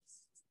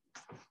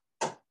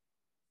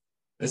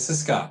This is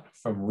Scott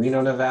from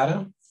Reno,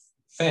 Nevada,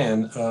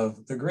 fan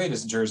of the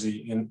greatest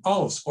jersey in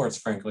all of sports,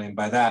 frankly. And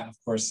by that, of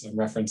course, I'm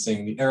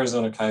referencing the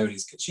Arizona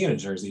Coyotes Kachina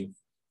jersey.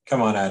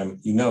 Come on, Adam,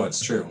 you know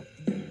it's true.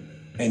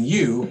 And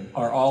you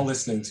are all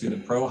listening to the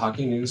Pro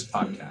Hockey News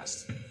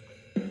Podcast.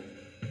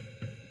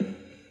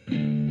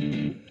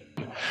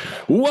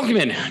 Welcome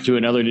in to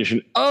another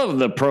edition of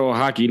the Pro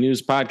Hockey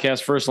News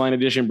Podcast, First Line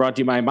Edition, brought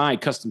to you by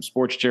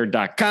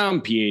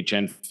MyCustomSportsChair.com.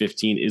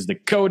 PHN15 is the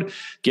code.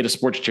 Get a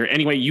sports chair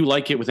any way you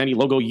like it, with any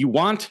logo you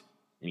want,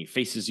 any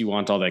faces you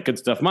want, all that good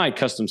stuff.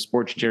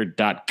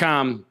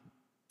 MyCustomSportsChair.com.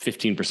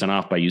 15%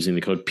 off by using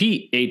the code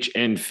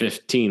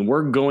PHN15.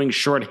 We're going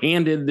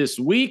shorthanded this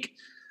week.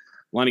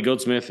 Lonnie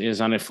Goatsmith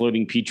is on a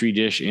floating petri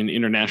dish in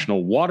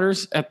international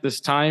waters at this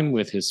time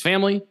with his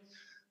family.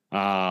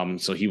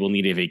 So he will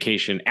need a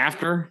vacation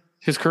after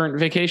his current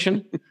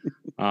vacation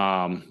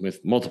with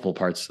multiple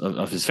parts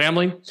of his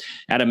family.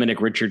 Adam Minnick,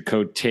 Richard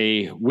Cote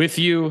with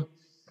you.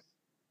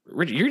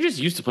 Richard, you're just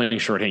used to playing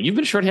shorthand. You've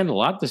been shorthanded a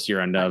lot this year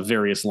on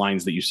various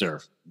lines that you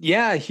serve.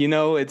 Yeah,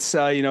 it's,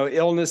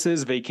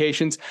 illnesses,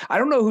 vacations. I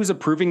don't know who's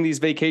approving these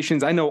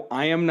vacations. I know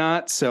I am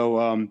not.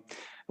 So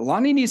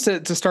Lonnie needs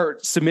to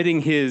start submitting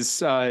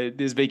his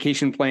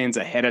vacation plans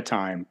ahead of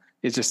time.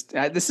 It's just,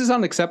 this is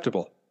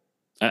unacceptable.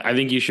 I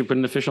think you should put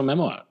an official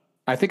memo out.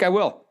 I think I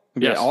will.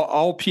 Yes.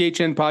 All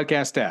PHN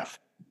podcast staff.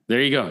 There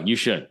you go. You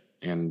should.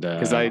 And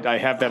because I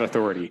have that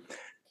authority.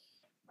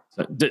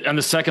 So on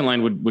the second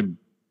line, would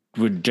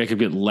Jacob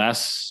get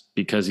less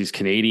because he's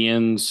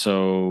Canadian?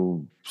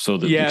 So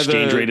the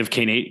exchange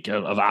rate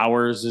of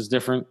hours is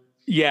different.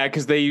 Yeah,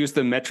 because they use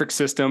the metric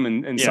system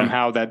and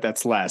somehow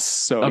that's less.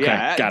 So okay,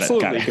 yeah, got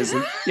absolutely.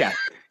 it.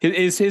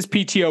 Because his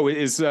PTO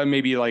is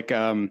maybe like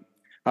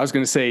I was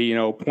going to say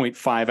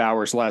 0.5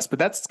 hours less, but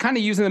that's kind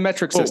of using the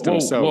metric system.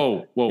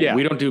 Whoa! Yeah.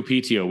 We don't do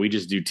PTO. We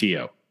just do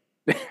TO.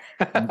 We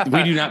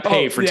do not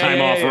pay for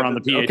time off around the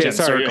PHN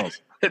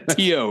circles.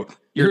 TO.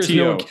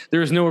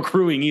 There is no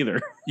accruing either.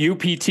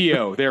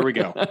 UPTO. There we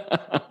go.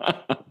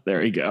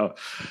 There you go.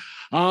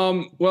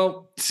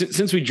 Well,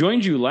 since we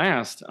joined you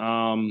last,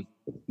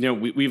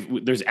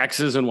 there's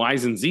X's and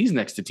Y's and Z's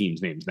next to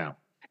teams' names now,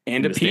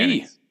 and a P.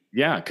 Standings.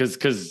 Yeah,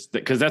 because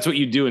that's what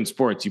you do in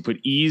sports. You put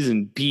E's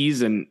and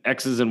P's and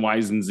X's and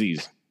Y's and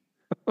Z's.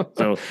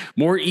 So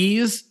more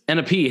E's and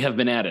a P have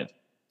been added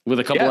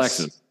with a couple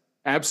X's.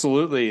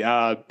 Absolutely.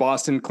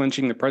 Boston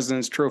clinching the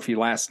President's Trophy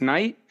last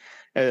night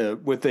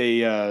with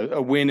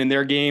a win in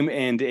their game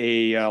and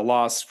a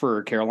loss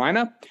for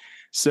Carolina.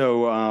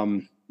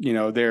 So,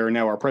 they're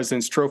now our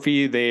President's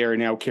Trophy. They are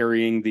now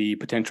carrying the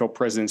potential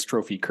President's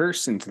Trophy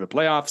curse into the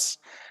playoffs.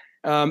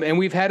 And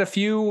we've had a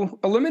few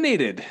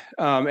eliminated,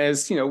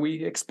 as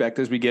we expect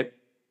as we get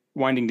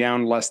winding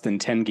down, less than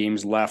 10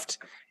 games left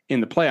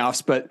in the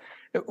playoffs. But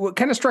what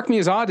kind of struck me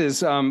as odd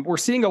is we're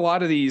seeing a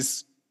lot of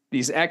these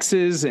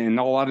X's and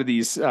a lot of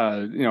these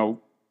playoff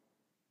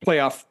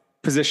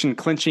position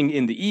clinching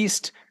in the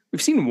East.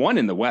 We've seen one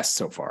in the West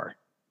so far.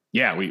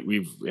 Yeah,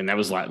 and that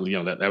was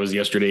that was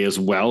yesterday as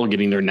well,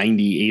 getting their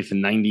 98th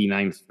and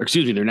 99th, their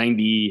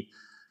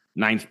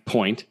 99th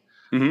point.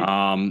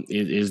 Mm-hmm.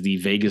 Is the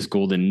Vegas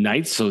Golden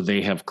Knights. So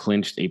they have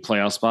clinched a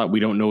playoff spot. We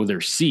don't know their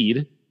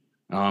seed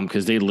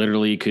because they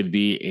literally could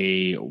be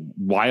a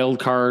wild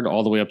card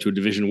all the way up to a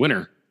division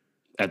winner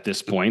at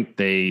this point.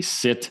 They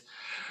sit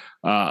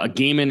a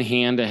game in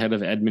hand ahead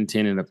of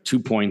Edmonton and up 2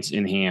 points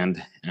in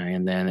hand.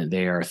 And then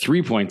they are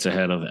 3 points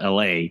ahead of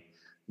LA,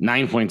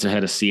 9 points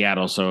ahead of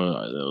Seattle.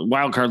 So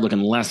wild card looking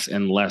less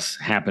and less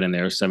happening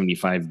there.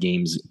 75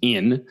 games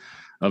in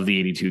of the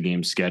 82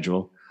 game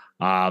schedule.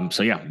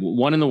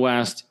 One in the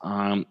West.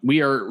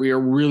 We are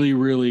really,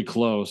 really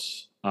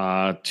close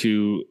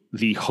to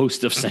the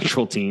host of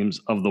Central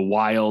teams of the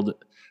Wild,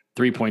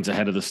 3 points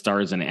ahead of the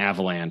Stars and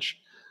Avalanche,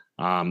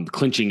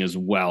 clinching as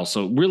well.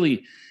 So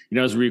really,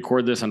 as we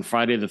record this on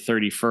Friday the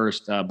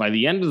 31st, by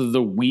the end of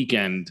the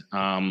weekend,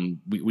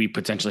 we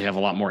potentially have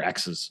a lot more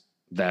X's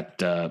that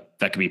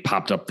could be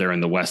popped up there in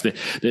the West.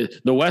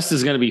 The West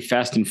is going to be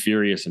fast and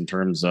furious in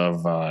terms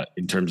of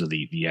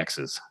the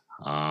X's.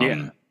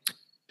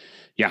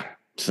 Yeah.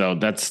 So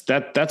that's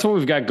what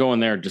we've got going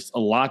there. Just a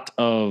lot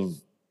of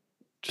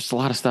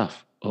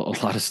stuff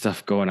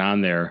going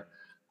on there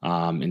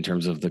in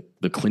terms of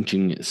the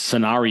clinching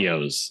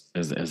scenarios,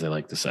 as they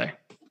like to say.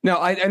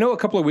 Now, I know a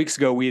couple of weeks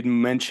ago we had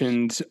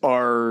mentioned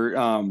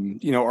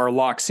our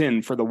locks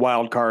in for the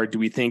wild card. Do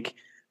we think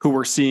who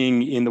we're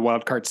seeing in the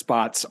wild card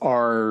spots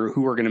are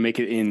who are going to make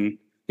it in,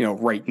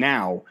 right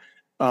now?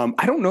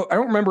 I don't know. I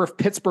don't remember if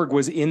Pittsburgh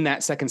was in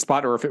that second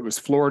spot or if it was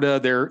Florida.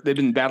 They've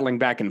been battling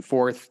back and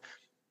forth.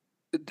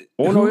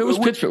 No, it was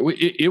Pittsburgh.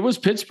 It was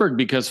Pittsburgh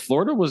because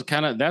Florida was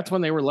that's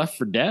when they were left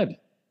for dead.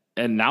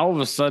 And now all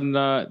of a sudden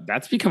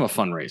that's become a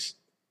fun race.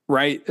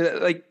 Right.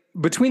 Like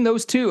between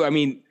those two, I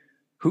mean,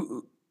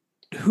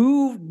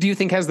 who do you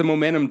think has the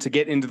momentum to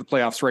get into the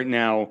playoffs right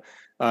now?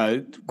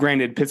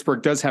 Granted,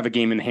 Pittsburgh does have a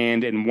game in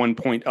hand and 1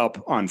 point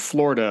up on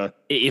Florida.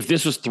 If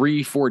this was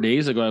 3-4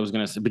 days ago, I was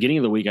going to say beginning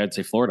of the week, I'd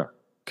say Florida.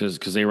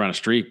 because they were on a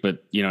streak,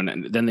 but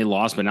then they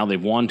lost, but now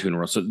they've won 2 in a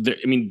row. So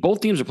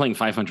both teams are playing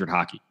 500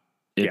 hockey.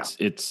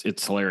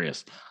 It's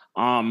hilarious.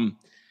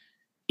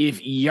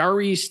 If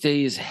Yari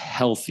stays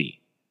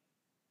healthy,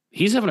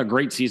 he's having a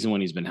great season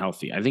when he's been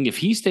healthy. I think if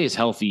he stays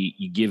healthy,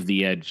 you give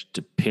the edge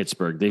to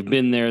Pittsburgh. They've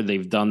been there,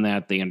 they've done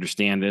that, they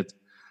understand it.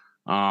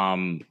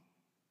 Anytime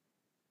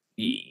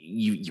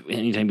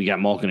you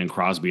got Malkin and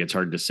Crosby, it's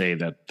hard to say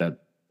that.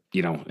 But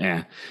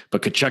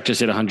Tkachuk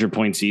just hit a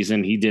 100-point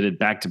season. He did it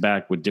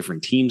back-to-back with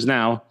different teams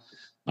now,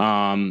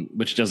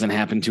 which doesn't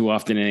happen too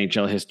often in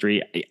NHL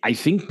history. I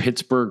think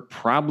Pittsburgh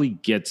probably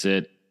gets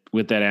it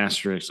with that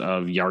asterisk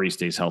of Yari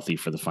stays healthy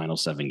for the final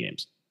 7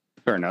 games.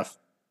 Fair enough.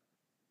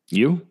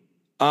 You?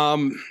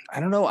 I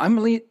don't know.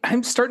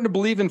 I'm starting to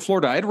believe in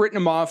Florida. I'd written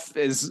them off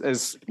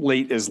as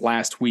late as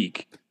last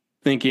week,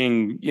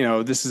 thinking,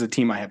 this is a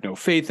team I have no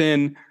faith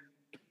in.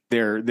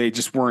 They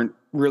just weren't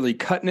really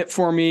cutting it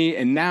for me.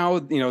 And now,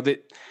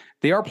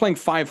 they are playing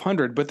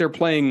 500, but they're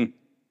playing,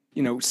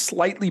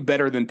 slightly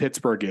better than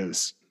Pittsburgh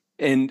is.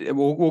 And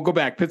we'll go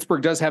back.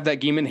 Pittsburgh does have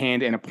that game in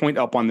hand and a point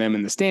up on them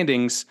in the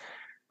standings.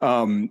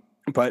 But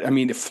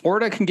if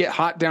Florida can get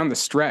hot down the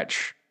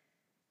stretch,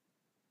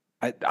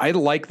 I'd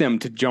like them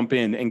to jump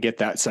in and get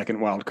that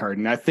second wild card.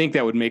 And I think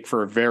that would make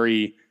for a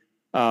very,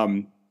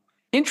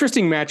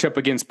 interesting matchup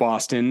against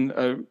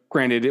Boston.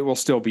 Granted, it will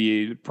still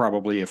be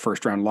probably a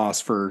first round loss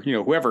for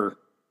whoever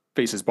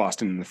faces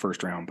Boston in the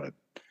first round. But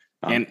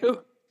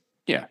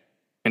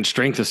and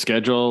strength of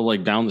schedule,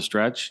 like down the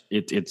stretch,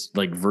 it's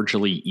like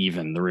virtually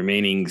even. The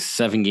remaining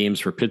 7 games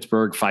for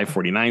Pittsburgh,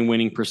 549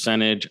 winning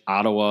percentage.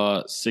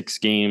 Florida 6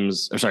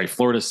 games,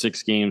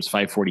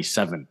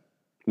 547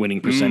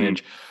 winning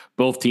percentage.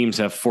 Both teams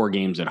have 4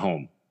 games at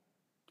home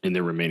in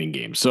their remaining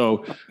games.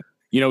 So.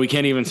 We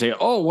can't even say,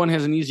 one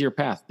has an easier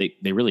path.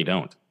 They really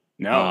don't.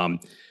 No.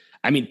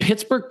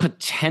 Pittsburgh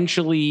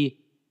potentially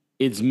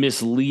is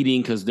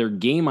misleading because their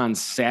game on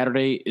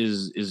Saturday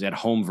is at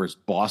home versus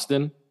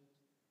Boston.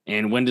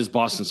 And when does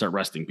Boston start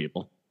resting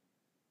people?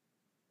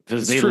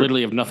 Because they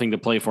literally have nothing to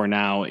play for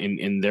now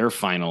in their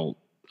final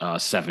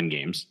 7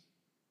 games.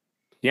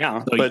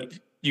 Yeah, so but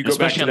you go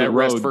back to that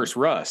rest versus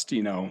rust,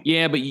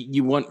 Yeah, but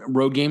you want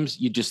road games.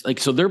 You just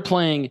so they're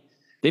playing.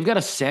 They've got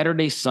a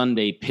Saturday,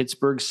 Sunday,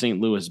 Pittsburgh,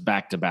 St. Louis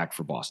back-to-back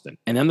for Boston.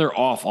 And then they're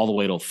off all the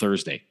way till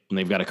Thursday, and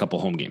they've got a couple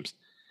home games.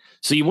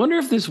 So you wonder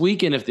if this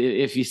weekend,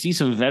 if you see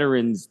some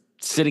veterans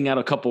sitting out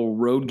a couple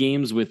road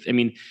games with,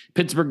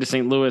 Pittsburgh to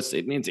St. Louis,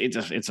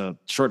 it's a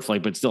short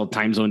flight, but still a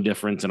time zone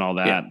difference and all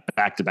that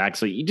back-to-back.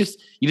 So you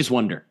just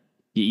wonder.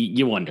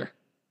 You wonder.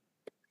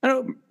 I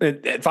don't.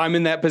 If I'm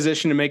in that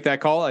position to make that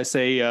call, I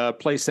say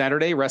play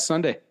Saturday, rest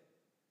Sunday.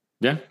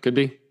 Yeah, could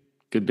be.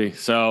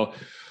 So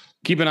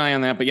keep an eye on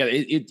that. But yeah,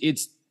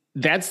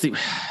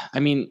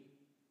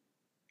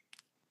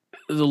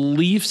 the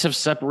Leafs have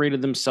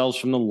separated themselves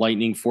from the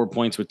Lightning 4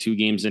 points with 2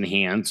 games in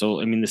hand.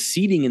 So, the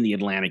seeding in the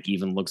Atlantic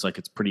even looks like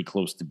it's pretty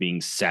close to being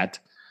set.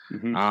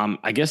 Mm-hmm.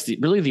 I guess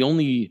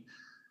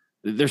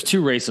there's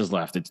 2 races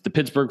left. It's the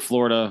Pittsburgh,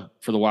 Florida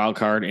for the wild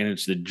card, and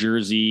it's the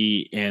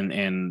Jersey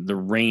and the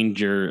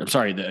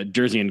the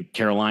Jersey and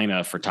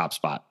Carolina for top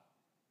spot.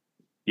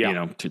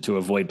 Yeah. To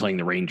avoid playing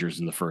the Rangers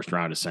in the first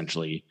round,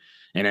 essentially,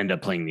 and end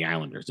up playing the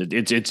Islanders.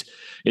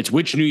 It's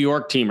which New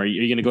York team are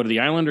you going to go to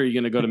the Island or are you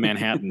going to go to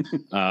Manhattan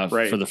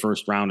right. for the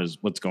first round is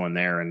what's going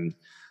there. And,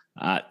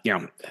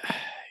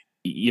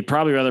 you'd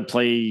probably rather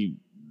play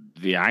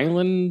the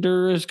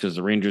Islanders because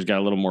the Rangers got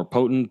a little more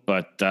potent,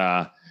 but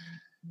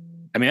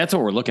that's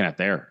what we're looking at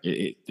there.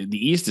 The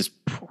East is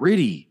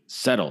pretty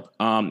settled.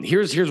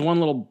 Here's one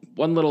little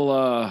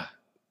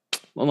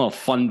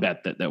fun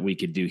bet that we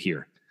could do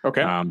here.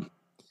 Okay.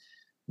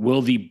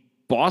 Will the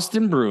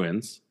Boston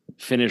Bruins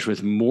finish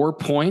with more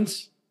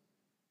points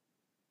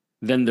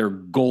than their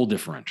goal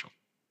differential?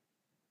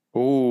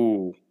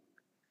 Oh,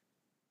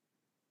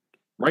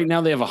 right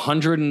now they have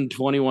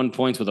 121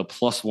 points with a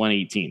plus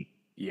 118.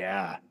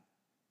 Yeah.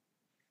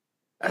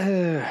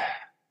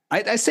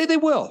 I say they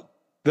will.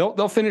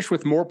 They'll finish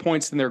with more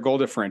points than their goal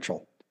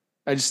differential.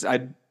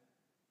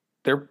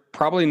 They're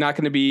probably not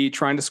going to be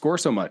trying to score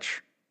so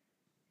much.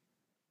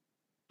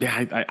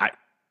 Yeah,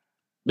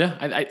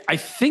 I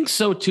think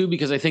so too,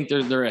 because I think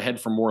they're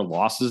ahead for more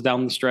losses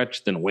down the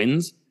stretch than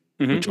wins,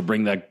 which will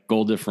bring that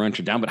goal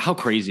differential down. But how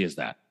crazy is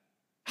that?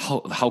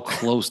 How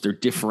close their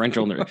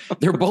differential?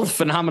 They're both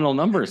phenomenal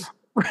numbers.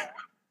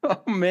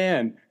 Oh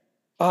man,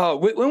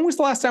 when was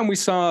the last time we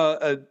saw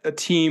a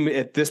team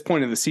at this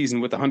point of the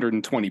season with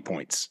 120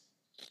 points?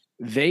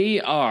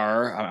 They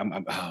are.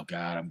 Oh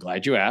God, I'm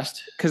glad you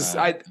asked. Because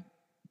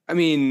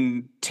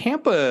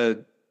Tampa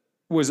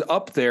was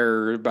up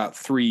there about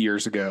 3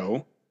 years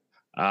ago.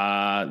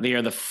 They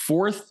are the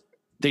 4th.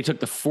 They took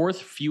the 4th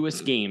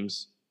fewest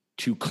games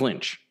to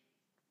clinch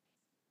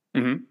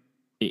in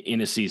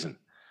a season.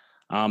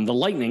 The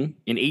Lightning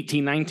in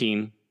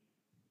 18-19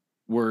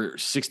 were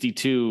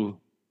 62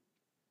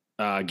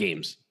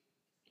 games,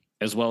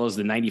 as well as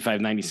the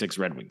 95-96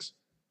 Red Wings.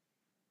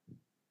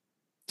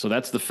 So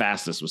that's the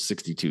fastest, was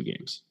 62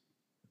 games.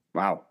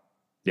 Wow.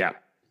 Yeah.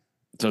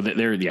 So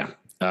they're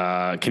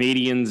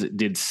Canadians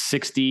did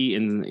 60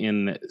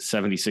 in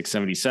 76,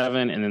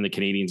 77. And then the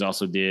Canadians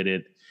also did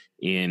it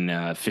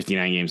in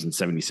 59 games in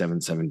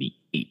 77,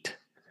 78.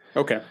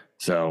 Okay.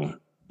 So,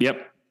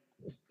 yep.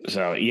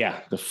 So,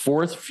 yeah, the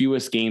fourth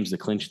fewest games to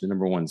clinch the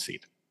number one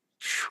seed.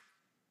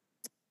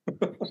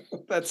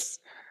 That's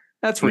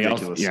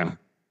ridiculous. Also,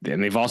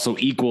 and they've also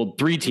equaled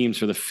three teams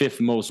for the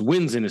fifth most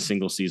wins in a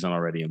single season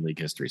already in league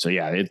history. So,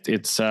 yeah,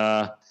 it's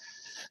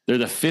they're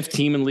the fifth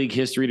team in league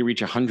history to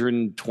reach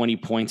 120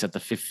 points at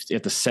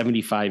the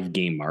 75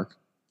 game mark.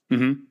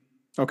 Mm-hmm.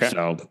 Okay.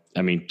 So,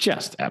 I mean,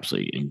 just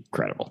absolutely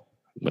incredible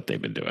what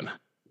they've been doing.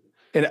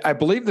 And I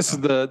believe this is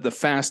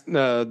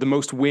the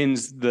most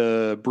wins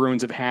the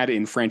Bruins have had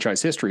in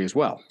franchise history as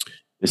well.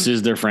 This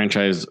is their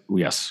franchise.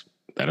 Yes,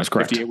 that is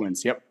correct. 58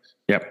 wins.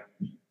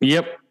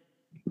 Yep.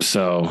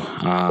 So,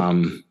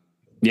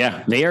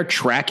 they are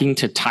tracking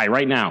to tie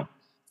right now.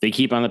 They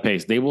keep on the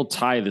pace. They will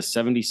tie the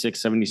 76,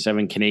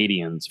 77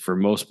 Canadians for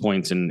most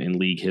points in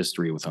league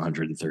history with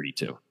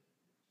 132.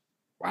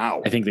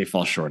 Wow. I think they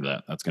fall short of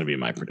that. That's going to be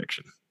my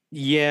prediction.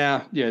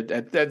 Yeah.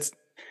 That's,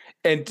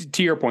 and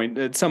to your point,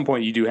 at some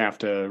point you do have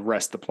to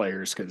rest the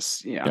players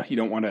because you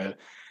don't want to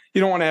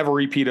have a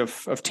repeat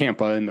of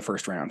Tampa in the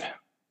first round.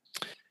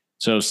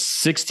 So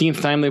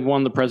 16th time they've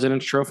won the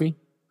President's Trophy,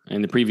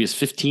 and the previous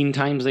 15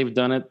 times they've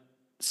done it,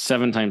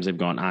 7 times they've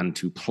gone on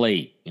to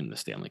play in the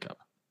Stanley Cup.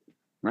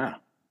 Wow.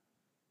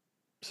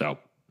 So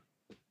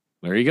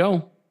there you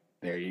go.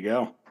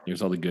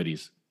 Here's all the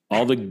goodies.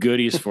 All the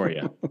goodies for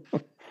you.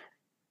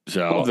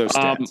 So all those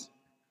stats.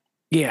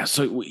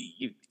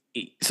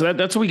 So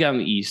that's what we got in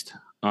the East.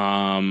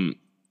 And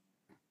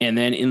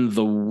then in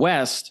the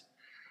West,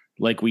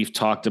 like we've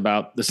talked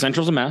about, the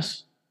Central's a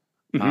mess.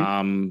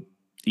 Mm-hmm.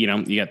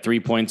 You got 3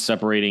 points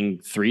separating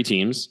 3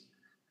 teams.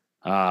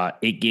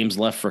 8 games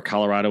left for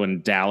Colorado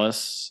and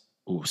Dallas.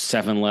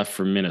 7 left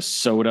for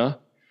Minnesota.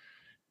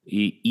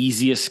 The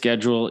easiest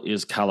schedule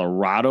is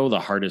Colorado.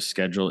 The hardest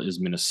schedule is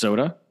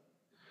Minnesota.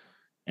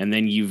 And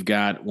then you've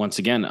got, once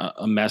again,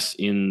 a mess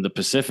in the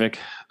Pacific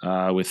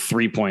with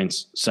 3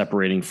 points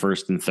separating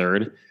first and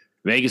third.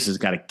 Vegas has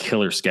got a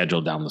killer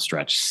schedule down the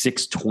stretch.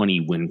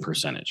 620 win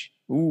percentage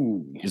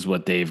is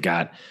what they've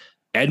got.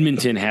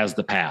 Edmonton has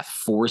the path,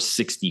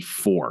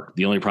 464.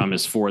 The only problem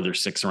is 4 of their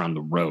 6 are on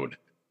the road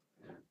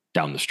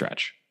down the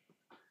stretch.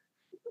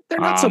 They're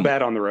not so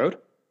bad on the road.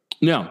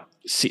 No.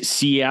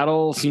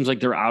 Seattle seems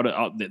like they're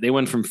out. They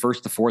went from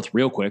first to fourth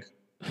real quick.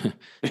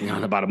 In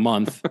about a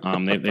month.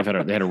 They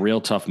had a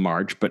real tough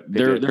March, but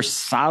they're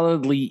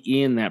solidly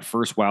in that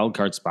first wild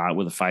card spot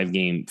with a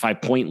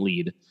 5-point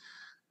lead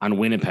on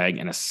Winnipeg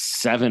and a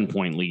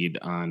 7-point lead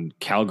on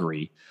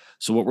Calgary.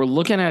 So what we're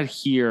looking at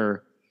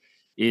here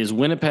is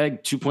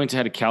Winnipeg 2 points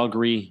ahead of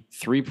Calgary,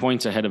 3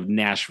 points ahead of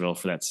Nashville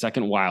for that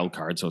second wild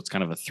card. So it's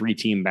kind of a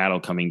 3-team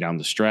battle coming down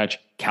the stretch.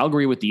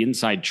 Calgary with the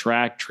inside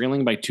track,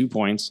 trailing by 2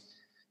 points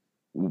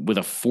with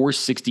a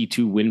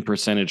 462 win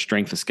percentage,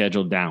 strength of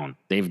schedule down.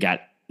 They've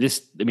got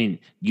this. I mean,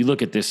 you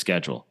look at this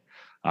schedule.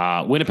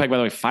 Winnipeg, by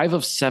the way, 5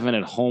 of 7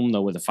 at home,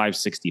 though, with a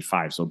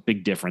 565. So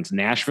big difference.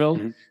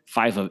 Nashville,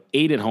 5 of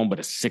 8 at home, but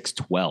a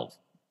 612.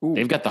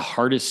 They've got the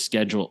hardest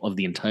schedule of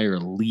the entire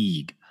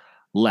league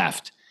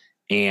left.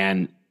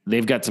 And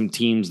they've got some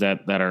teams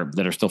that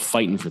are still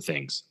fighting for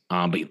things.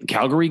 But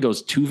Calgary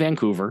goes to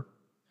Vancouver.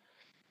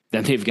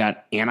 Then they've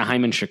got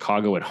Anaheim and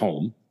Chicago at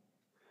home.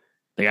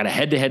 They got a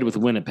head-to-head with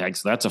Winnipeg,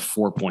 so that's a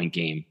 4-point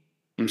game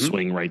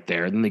swing right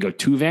there. Then they go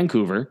to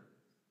Vancouver.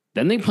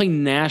 Then they play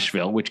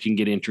Nashville, which can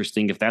get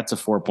interesting if that's a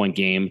 4-point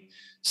game,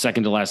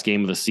 second to last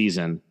game of the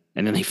season.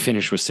 And then they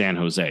finish with San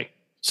Jose.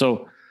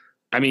 So,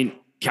 I mean,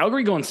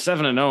 Calgary going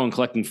 7-0 and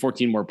collecting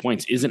 14 more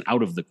points isn't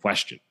out of the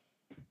question.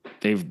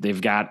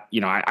 They've got,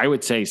 I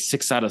would say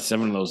 6 out of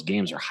 7 of those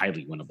games are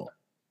highly winnable.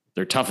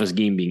 Their toughest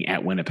game being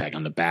at Winnipeg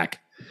on the back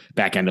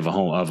end of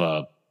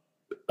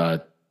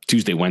a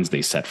Tuesday,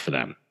 Wednesday set for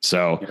them.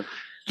 So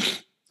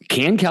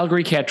can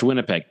Calgary catch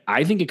Winnipeg?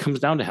 I think it comes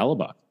down to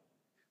Hellebuck.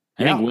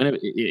 I think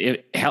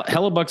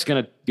Hellebuck's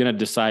going to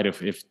decide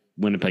if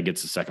Winnipeg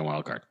gets the second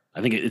wild card.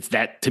 I think it's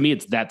that, to me,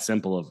 it's that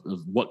simple of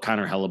what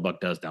Connor Hellebuck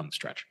does down the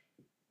stretch.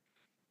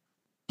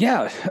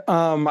 Yeah.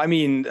 I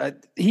mean,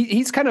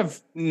 he's kind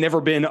of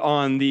never been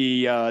on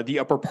the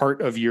upper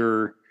part of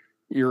your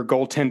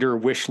goaltender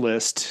wish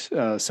list,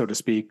 so to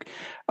speak.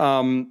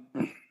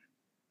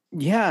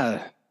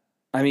 Yeah.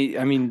 I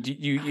mean,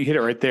 you hit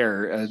it right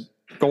there.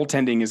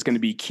 Goaltending is going to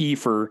be key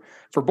for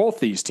both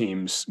these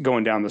teams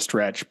going down the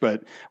stretch.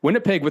 But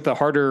Winnipeg with the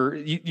harder,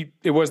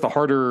 it was the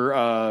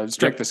harder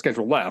strength of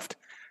schedule left.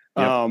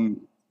 Yep.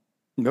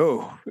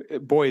 No,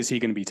 boy, is he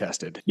going to be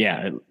tested.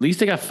 Yeah, at least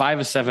they got 5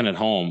 of 7 at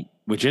home,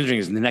 which interesting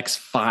is the next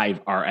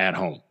 5 are at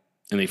home.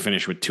 And they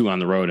finish with 2 on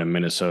the road in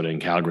Minnesota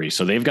and Calgary.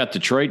 So they've got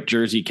Detroit,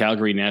 Jersey,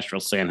 Calgary, Nashville,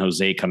 San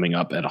Jose coming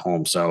up at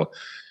home. So a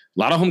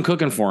lot of home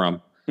cooking for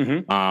them.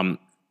 Mm-hmm.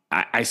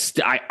 I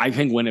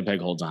think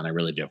Winnipeg holds on. I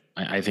really do.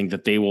 I think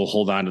that they will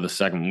hold on to the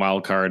second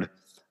wild card.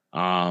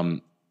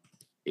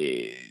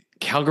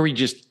 Calgary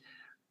just,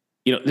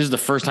 this is the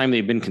first time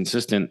they've been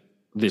consistent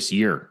this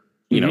year.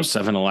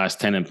 7 of the last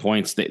 10 in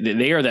points.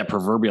 They are that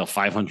proverbial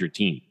 500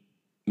 team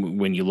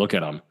when you look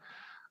at them.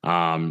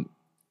 And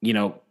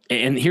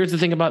here's the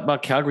thing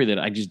about Calgary that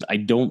I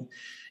don't,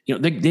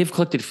 they've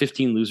collected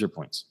 15 loser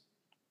points.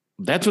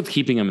 That's what's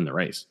keeping them in the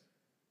race.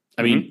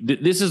 I mean,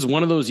 this is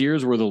one of those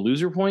years where the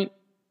loser point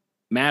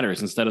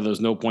matters instead of those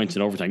no points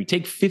in overtime. You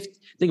take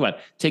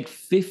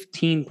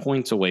 15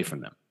 points away from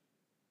them.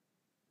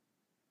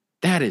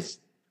 That is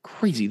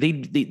crazy.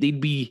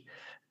 They'd be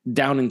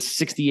down in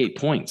 68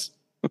 points.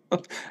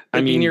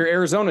 I mean, near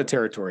Arizona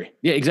territory.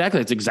 Yeah,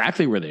 exactly. It's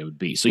exactly where they would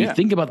be. So you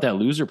think about that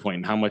loser point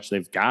and how much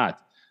they've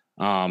got.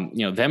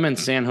 Them and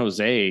San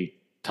Jose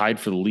tied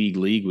for the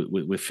league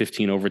with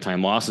 15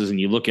 overtime losses. And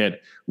you look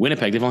at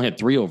Winnipeg, they've only had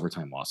 3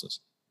 overtime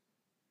losses.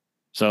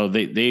 So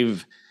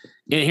they've,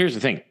 and here's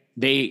the thing.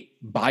 They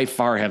by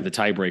far have the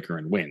tiebreaker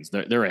in wins.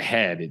 They're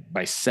ahead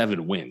by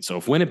 7 wins. So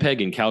if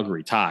Winnipeg and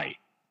Calgary tie,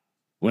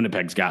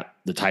 Winnipeg's got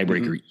the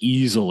tiebreaker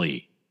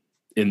easily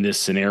in this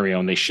scenario,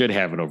 and they should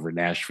have it over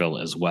Nashville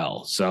as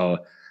well.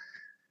 So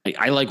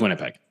I like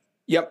Winnipeg.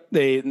 Yep.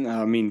 They,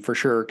 for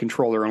sure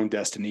control their own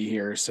destiny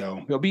here.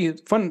 So it'll be a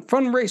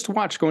fun race to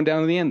watch going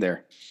down to the end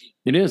there.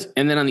 It is.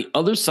 And then on the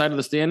other side of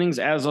the standings,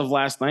 as of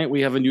last night,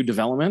 we have a new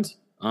development.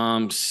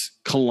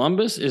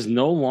 Columbus is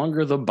no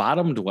longer the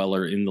bottom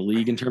dweller in the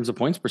league in terms of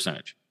points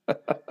percentage.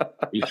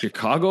 The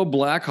Chicago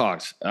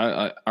Blackhawks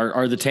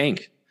are the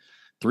tank.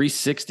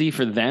 360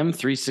 for them,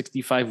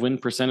 365 win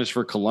percentage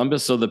for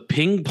Columbus. So the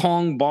ping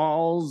pong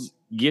balls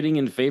getting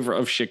in favor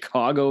of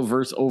Chicago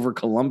versus over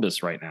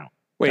Columbus right now.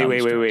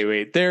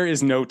 Wait. There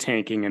is no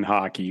tanking in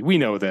hockey. We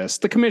know this.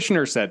 The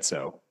commissioner said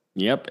so.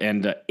 Yep.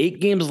 And 8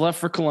 games left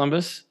for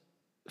Columbus.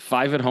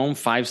 5 at home,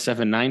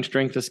 5-7-9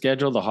 strength of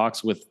schedule. The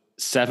Hawks with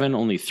 7,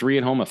 only 3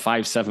 at home, a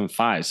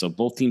 5-7-5. So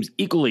both teams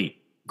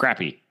equally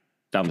crappy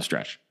down the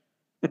stretch.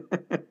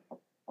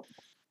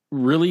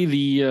 Really,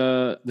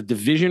 the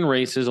division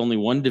races, only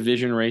one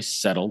division race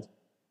settled.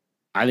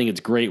 I think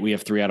it's great. We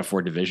have 3 out of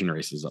 4 division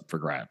races up for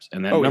grabs.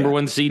 And that number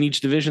 1 seed in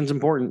each division is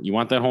important. You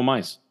want that home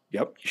ice.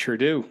 Yep, you sure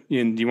do.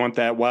 And do you want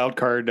that wild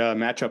card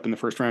matchup in the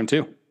first round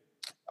too?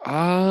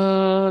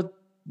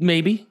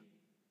 Maybe.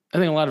 I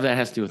think a lot of that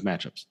has to do with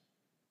matchups.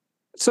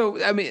 So,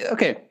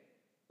 okay.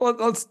 Well,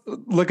 let's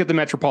look at the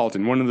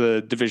Metropolitan, one of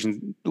the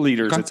division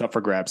leaders that's up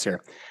for grabs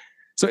here.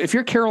 So if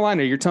you're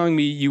Carolina, you're telling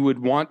me you would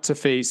want to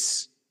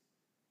face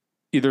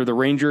either the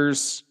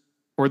Rangers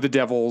or the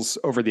Devils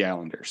over the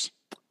Islanders.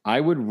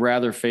 I would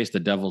rather face the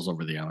Devils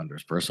over the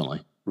Islanders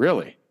personally.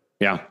 Really?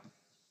 Yeah.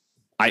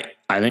 I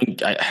think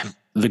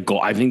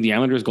the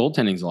Islanders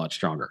goaltending is a lot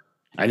stronger.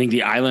 I think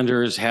the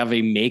Islanders have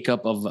a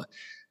makeup of,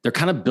 they're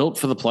kind of built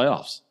for the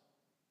playoffs.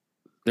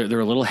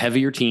 They're a little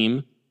heavier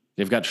team.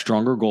 They've got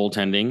stronger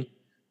goaltending.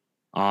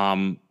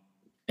 And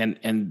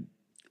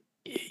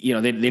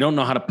they don't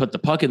know how to put the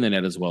puck in the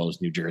net as well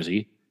as New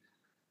Jersey,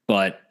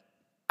 but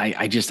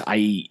I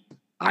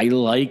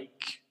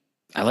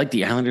like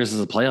the Islanders as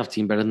a playoff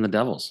team better than the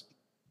Devils.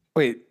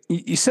 Wait,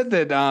 you said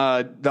that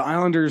the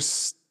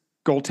Islanders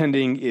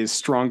goaltending is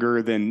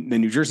stronger than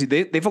New Jersey.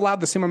 They've allowed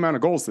the same amount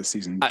of goals this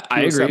season.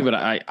 I agree, but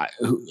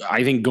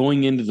I think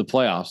going into the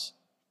playoffs,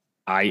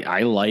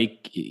 I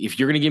like, if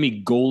you're going to give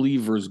me goalie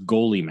versus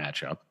goalie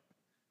matchup,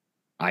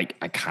 I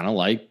kind of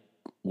like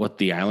what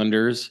the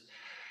Islanders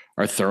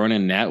are throwing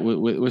in net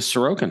with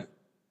Sorokin.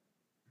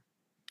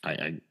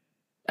 I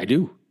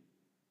do.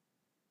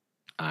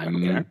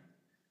 Okay.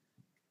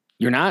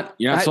 You're not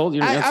sold.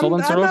 You're not sold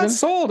on Sorokin. I'm not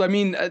sold. I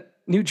mean,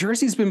 New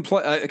Jersey's been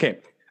okay.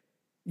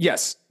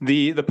 Yes,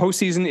 the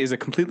postseason is a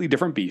completely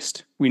different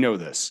beast. We know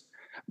this,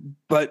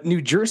 but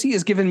New Jersey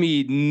has given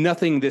me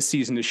nothing this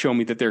season to show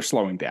me that they're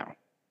slowing down.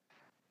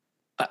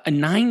 A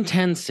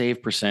 910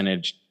 save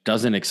percentage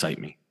doesn't excite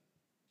me,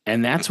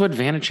 and that's what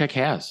Vanacek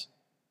has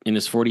in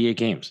his 48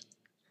 games.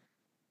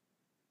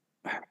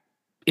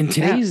 In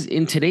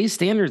today's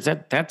standards,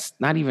 that's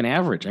not even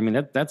average. I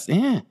mean, that's.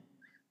 Hey,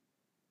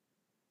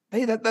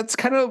 that's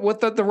kind of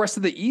what the rest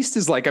of the East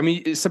is like. I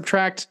mean,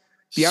 subtract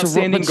the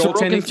outstanding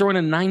goaltending. Sorokin's throwing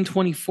a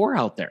 924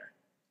 out there.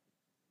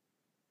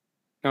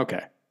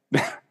 Okay.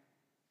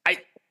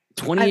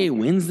 28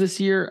 wins this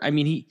year. I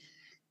mean,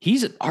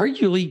 he's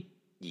arguably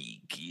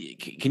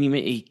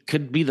he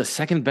could be the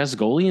second best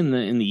goalie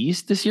in the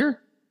East this year.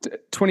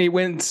 28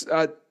 wins.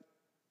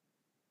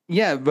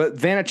 Yeah, but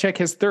Vanacek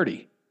has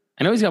 30.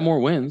 I know he's got more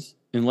wins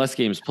in less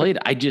games played.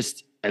 I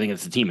think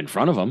it's the team in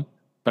front of him.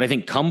 But I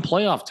think come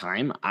playoff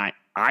time,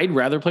 I'd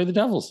rather play the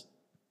Devils.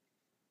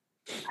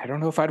 I don't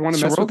know if I'd want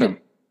to mess with him.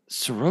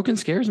 Sorokin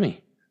scares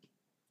me.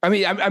 I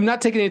mean, I'm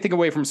not taking anything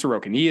away from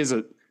Sorokin. He is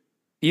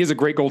a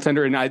great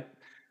goaltender, and I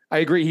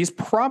agree. He's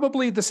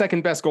probably the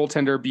second best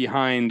goaltender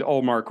behind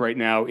Ullmark right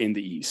now in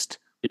the East.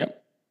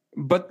 Yep.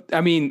 But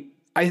I mean,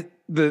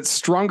 the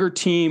stronger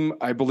team,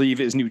 I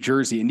believe, is New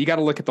Jersey, and you got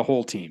to look at the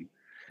whole team.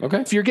 Okay.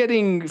 If you're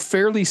getting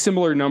fairly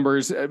similar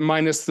numbers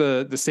minus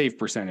the save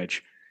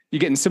percentage, you're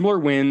getting similar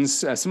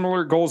wins,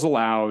 similar goals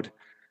allowed.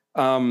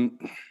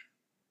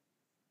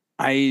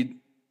 I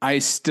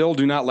still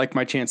do not like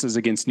my chances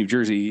against New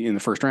Jersey in the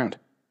first round.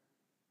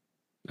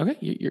 Okay,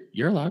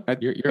 you're allowed.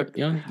 You're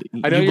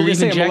I know you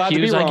believe in Jack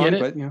Hughes. Wrong, I get it.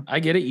 But, you know. I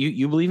get it.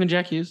 You believe in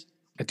Jack Hughes.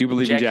 I do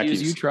believe in Jack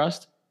Hughes. You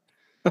trust.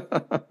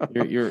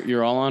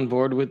 you're all on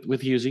board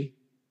with Hughesy.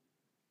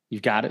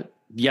 You've got it.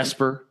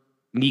 Jesper,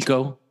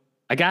 Nico.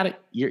 I got it.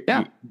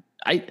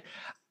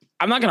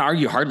 I'm not going to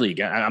argue hardly.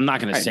 I'm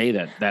not going to say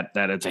that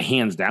it's a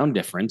hands down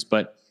difference,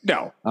 but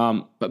no.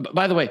 But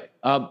by the way,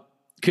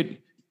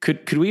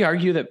 could we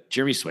argue that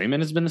Jeremy Swayman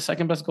has been the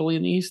second best goalie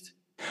in the East?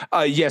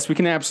 Yes, we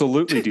can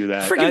absolutely do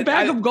that. Freaking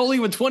backup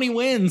goalie with 20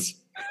 wins.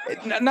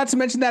 Not to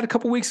mention that a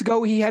couple weeks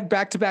ago he had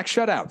back-to-back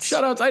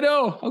shutouts. I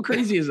know. How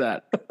crazy is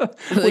that?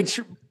 Which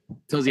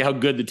tells you how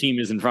good the team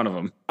is in front of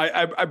him.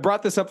 I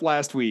brought this up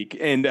last week,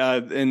 and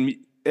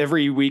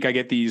every week I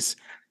get these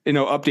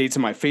updates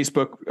in my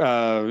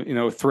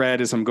Facebook thread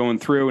as I'm going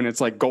through, and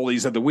it's like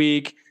goalies of the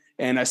week,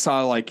 and I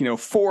saw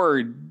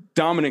 4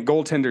 dominant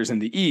goaltenders in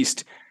the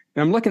East,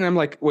 and I'm looking, I'm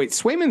like, wait,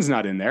 Swayman's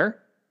not in there.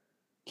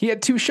 He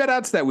had 2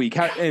 shutouts that week,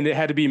 and it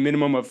had to be a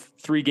minimum of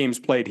 3 games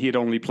played. He had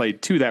only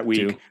played 2 that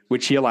week,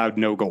 which he allowed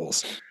no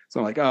goals. So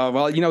I'm like, oh,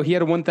 well, he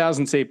had a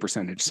 1,000 save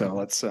percentage. So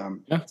let's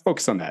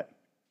focus on that.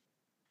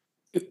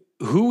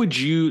 Who would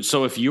you,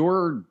 so if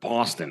you're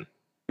Boston,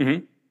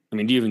 mm-hmm. I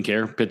mean, do you even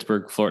care?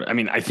 Pittsburgh, Florida? I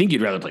mean, I think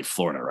you'd rather play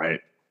Florida, right?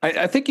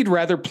 I think you'd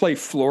rather play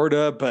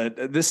Florida,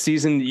 but this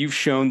season you've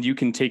shown you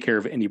can take care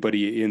of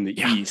anybody in the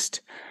East.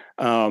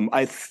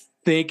 I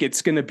think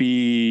it's going to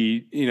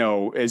be,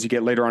 as you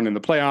get later on in the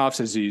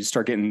playoffs, as you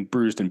start getting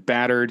bruised and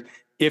battered,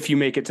 if you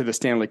make it to the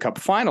Stanley Cup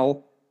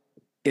final,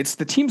 it's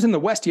the teams in the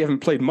West you haven't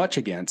played much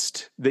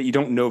against that you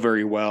don't know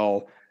very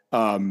well.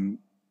 And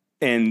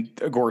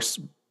of course,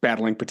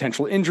 battling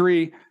potential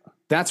injury.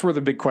 That's where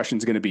the big question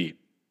is going to be.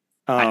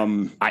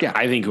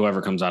 I think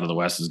whoever comes out of the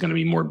West is going to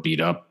be more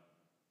beat up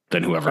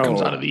than whoever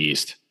comes out of the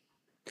East.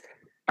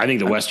 I think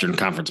the Western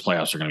Conference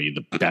playoffs are going to be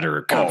the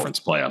better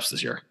conference playoffs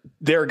this year.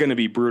 They're going to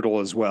be brutal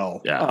as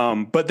well.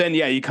 Yeah. But then,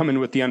 you come in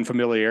with the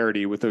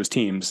unfamiliarity with those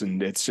teams,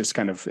 and it's just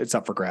it's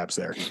up for grabs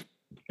there.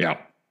 Yeah.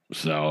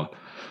 So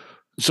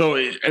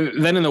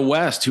and then in the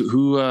West,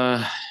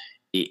 I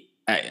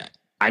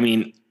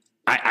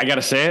got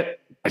to say it.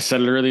 I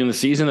said it early in the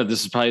season that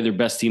this is probably their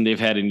best team they've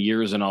had in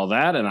years and all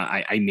that. And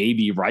I may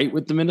be right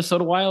with the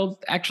Minnesota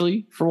Wild,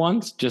 actually, for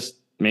once. Just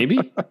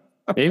maybe.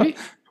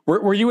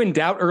 Were you in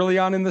doubt early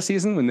on in the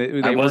season when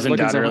they I was in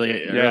doubt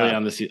early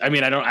on the season? I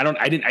mean,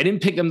 I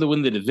didn't pick them to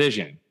win the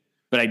division,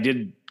 but I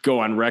did go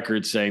on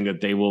record saying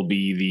that it'll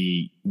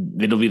be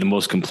the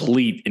most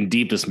complete and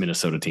deepest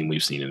Minnesota team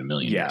we've seen in a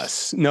million years.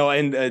 Yes. No,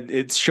 and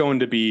it's shown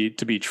to be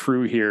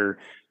true here.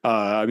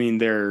 I mean,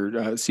 they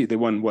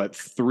won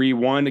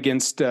 3-1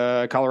 against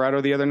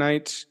Colorado the other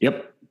night.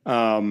 Yep.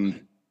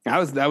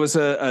 That was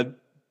a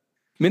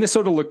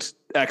Minnesota looked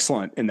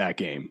excellent in that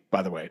game,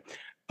 by the way.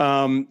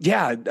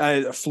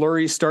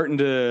 Fleury's starting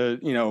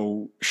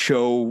to,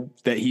 show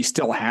that he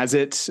still has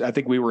it. I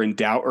think we were in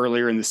doubt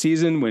earlier in the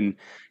season when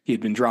he had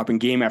been dropping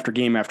game after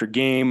game after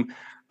game.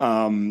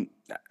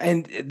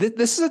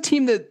 This is a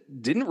team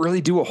that didn't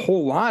really do a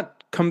whole lot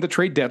come the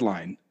trade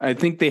deadline. I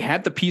think they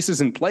had the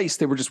pieces in place.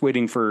 They were just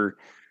waiting for,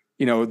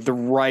 the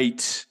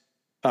right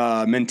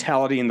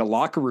mentality in the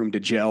locker room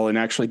to gel and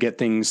actually get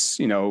things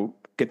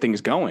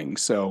going.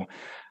 So,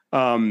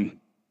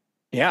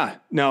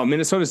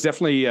 Minnesota's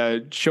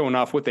definitely showing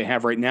off what they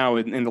have right now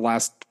in the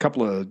last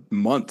couple of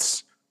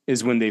months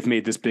is when they've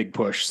made this big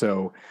push.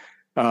 So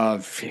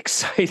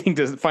exciting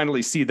to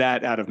finally see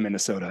that out of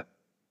Minnesota.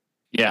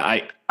 Yeah,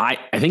 I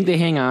think they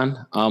hang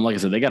on. Like I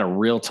said, they got a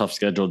real tough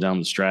schedule down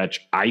the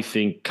stretch. I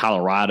think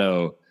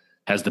Colorado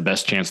has the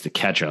best chance to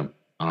catch them.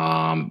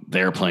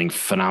 They're playing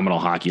phenomenal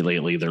hockey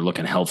lately. They're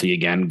looking healthy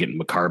again, getting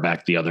Makar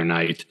back the other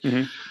night.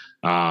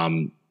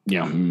 Mm-hmm.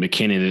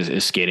 McKinnon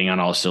is skating on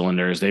all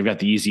cylinders. They've got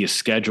the easiest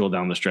schedule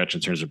down the stretch in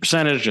terms of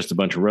percentage, just a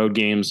bunch of road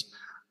games.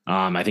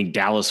 I think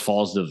Dallas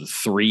falls to the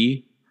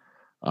 3,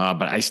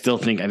 but I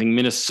think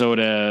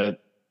Minnesota,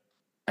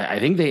 I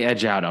think they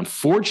edge out.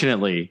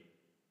 Unfortunately,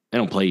 they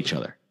don't play each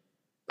other.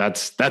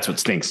 That's what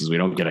stinks is we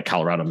don't get a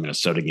Colorado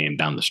Minnesota game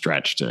down the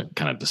stretch to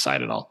kind of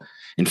decide it all.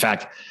 In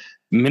fact,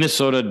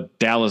 Minnesota,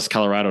 Dallas,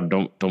 Colorado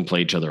don't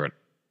play each other.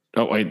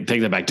 Oh, wait,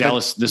 take that back.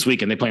 Dallas this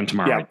week and they play them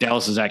tomorrow. Yeah. Right?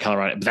 Dallas is at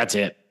Colorado, but that's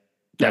it.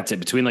 That's it.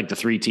 Between the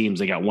 3 teams,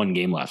 they got 1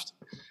 game left.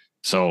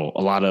 So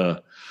a lot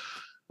of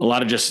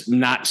just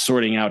not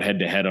sorting out head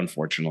to head,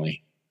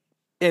 unfortunately.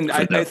 And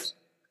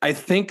I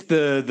think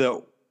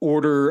the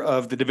order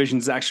of the division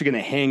is actually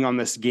going to hang on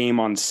this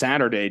game on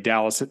Saturday,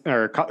 Dallas at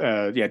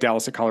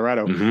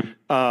Colorado.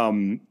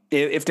 Mm-hmm.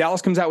 If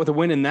Dallas comes out with a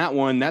win in that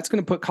one, that's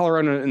going to put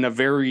Colorado in a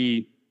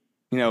very,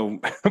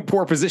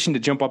 poor position to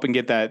jump up and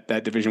get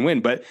that division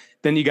win. But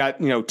then you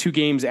got, 2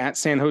 games at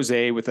San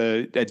Jose with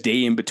a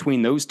day in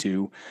between those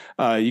 2.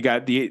 You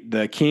got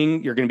the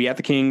King. You're going to be at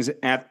the Kings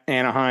at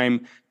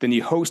Anaheim. Then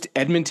you host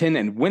Edmonton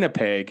and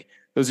Winnipeg.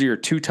 Those are your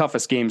 2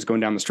 toughest games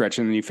going down the stretch.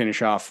 And then you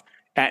finish off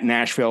at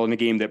Nashville in a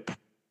game that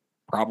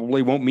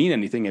probably won't mean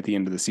anything at the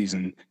end of the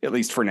season, at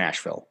least for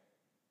Nashville.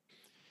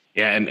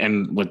 Yeah.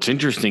 And what's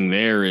interesting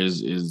there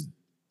is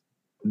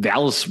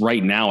Dallas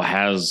right now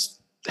has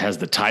has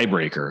the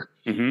tiebreaker.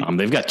 Mm-hmm.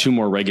 They've got 2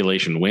 more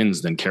regulation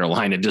wins than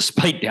Carolina,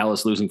 despite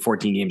Dallas losing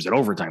 14 games in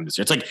overtime this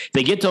year. It's like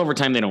they get to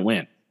overtime, they don't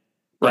win.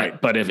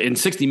 Right. But if in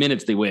 60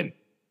 minutes they win,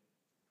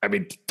 I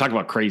mean, talk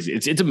about crazy.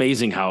 It's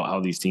amazing how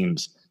these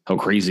teams, how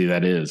crazy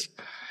that is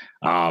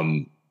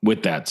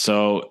with that.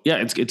 So yeah,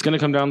 it's going to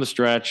come down the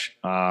stretch.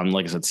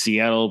 Like I said,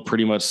 Seattle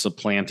pretty much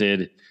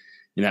supplanted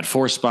in that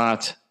 4th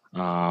spot.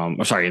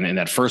 In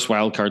that first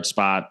wild card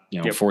spot,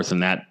 4th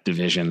in that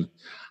division.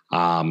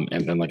 And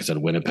then, like I said,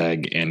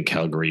 Winnipeg and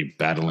Calgary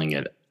battling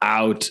it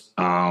out.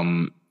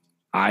 Like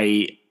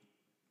I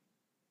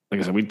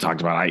said, we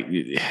talked about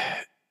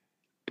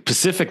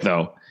Pacific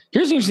though.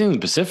 Here's the interesting thing: the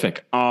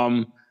Pacific.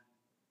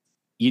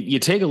 You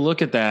take a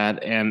look at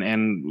that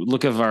and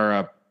look at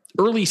our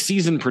early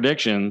season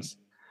predictions.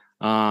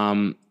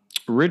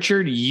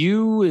 Richard,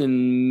 you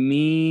and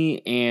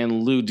me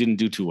and Lou didn't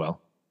do too well.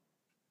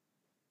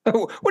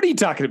 What are you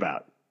talking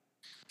about?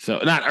 So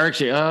not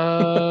actually.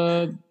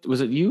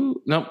 Was it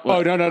you? No.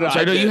 Oh no.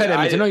 Sorry, no, you had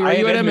Edmonton. No,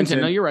 you had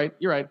Edmonton. No, you're right.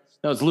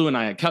 No, it's Lou and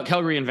I.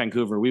 Calgary and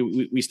Vancouver.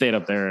 We stayed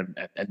up there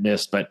at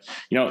missed, but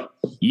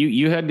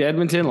you had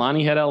Edmonton.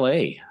 Lonnie had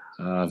LA.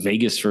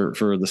 Vegas for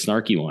the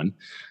snarky one.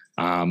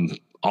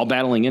 All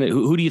battling in it.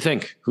 Who do you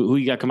think? Who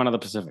you got coming out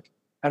of the Pacific?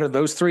 Out of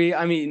those 3,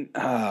 I mean,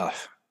 I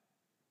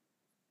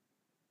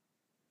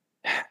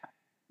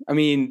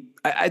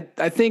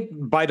think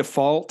by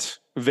default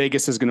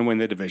Vegas is going to win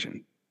the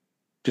division.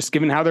 Just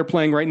given how they're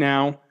playing right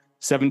now,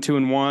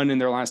 7-2-1 in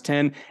their last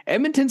 10.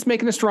 Edmonton's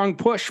making a strong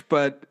push,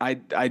 but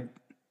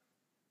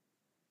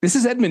this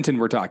is Edmonton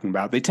we're talking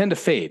about. They tend to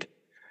fade.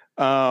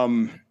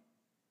 I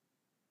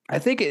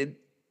think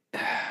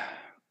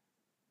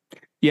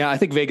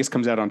Vegas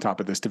comes out on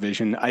top of this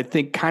division. I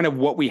think kind of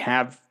what we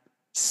have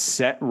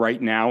set right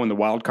now in the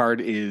wild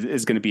card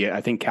is going to be,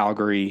 I think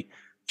Calgary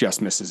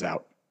just misses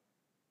out.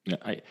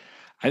 Yeah,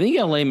 I think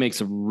LA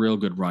makes a real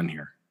good run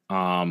here.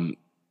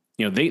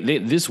 They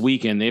this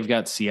weekend they've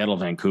got Seattle,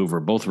 Vancouver,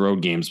 both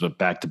road games, but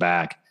back to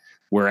back.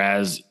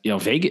 Whereas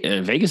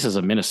Vegas has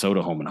a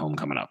Minnesota home and home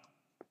coming up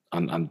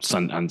on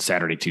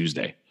Saturday,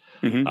 Tuesday,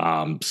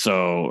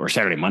 or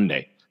Saturday,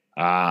 Monday.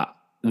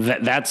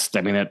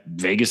 That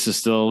Vegas is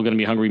still going to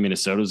be hungry.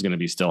 Minnesota is going to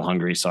be still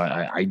hungry. So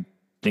I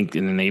think,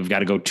 and then they've got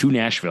to go to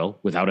Nashville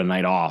without a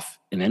night off,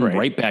 and then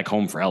right back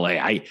home for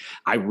LA.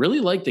 I really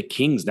like the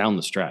Kings down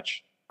the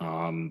stretch,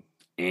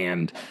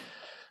 and.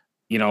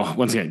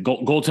 Once again,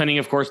 goaltending,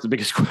 of course, the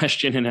biggest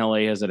question in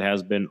LA as it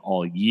has been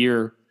all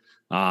year.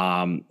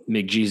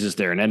 McJesus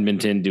there in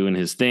Edmonton doing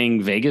his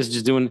thing. Vegas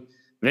just doing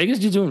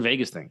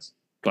Vegas things.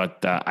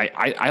 But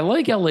I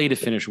like LA to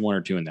finish 1 or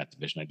 2 in that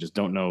division. I just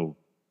don't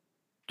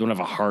have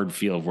a hard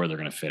feel of where they're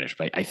going to finish.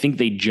 But I think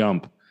they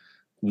jump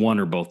 1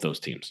 or both those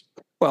teams.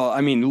 Well,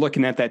 I mean,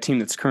 looking at that team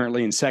that's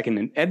currently in second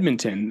in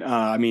Edmonton,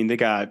 they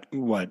got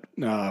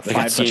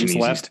 5 games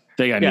left.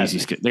 They got an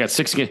easy. They got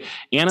 6 games.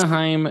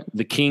 Anaheim,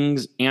 the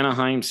Kings,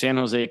 Anaheim, San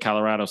Jose,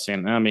 Colorado,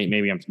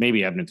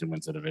 maybe Edmonton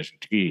wins the division.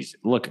 Jeez,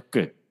 look,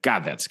 good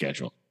God, that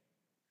schedule.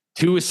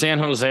 2 with San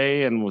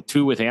Jose and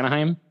 2 with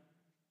Anaheim.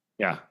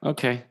 Yeah.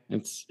 Okay.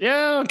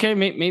 Okay.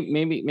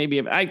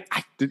 Maybe.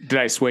 Did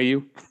I sway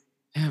you?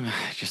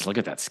 Just look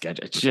at that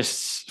schedule. It's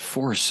just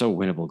 4 so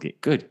winnable games.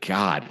 Good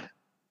God.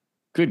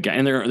 Good guy.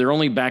 And they're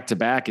only back to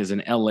back is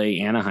an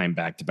LA Anaheim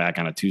back to back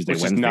on a Tuesday,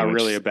 which Wednesday. Is not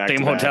really a back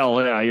same hotel.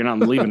 Yeah, you're not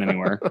leaving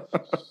anywhere.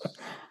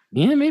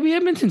 Yeah, maybe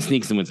Edmonton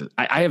sneaks and wins it.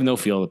 I have no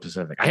feel of the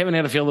Pacific. I haven't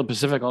had a feel of the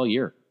Pacific all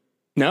year.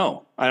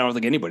 No, I don't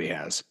think anybody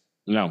has.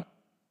 No.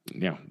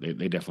 Yeah,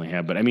 they definitely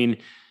have. But I mean,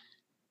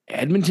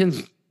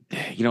 Edmonton's,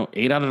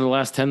 8 out of the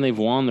last 10 they've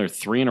won. They're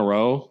 3 in a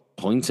row.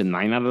 Points in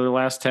 9 out of their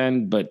last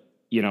 10. But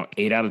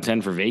 8 out of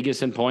 10 for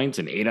Vegas in points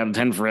and 8 out of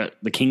 10 for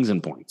the Kings in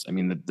points. I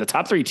mean, the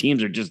top 3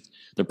 teams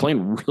they're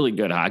playing really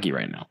good hockey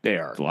right now. They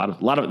are. A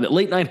lot of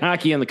late night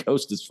hockey on the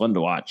coast is fun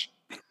to watch.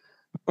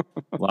 A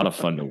lot of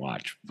fun to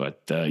watch,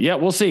 but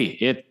we'll see.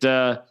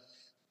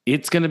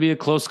 It's going to be a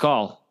close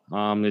call.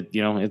 It's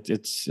going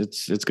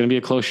to be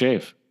a close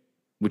shave,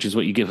 which is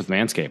what you get with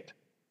Manscaped.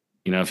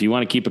 If you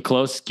want to keep it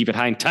close, keep it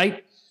high and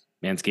tight,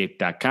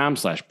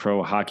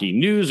 manscaped.com/pro hockey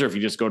news, or if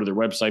you just go to their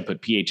website,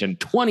 put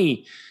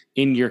PHN20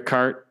 in your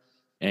cart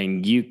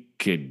and you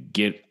could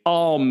get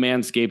all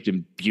manscaped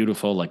and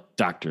beautiful like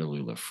Dr.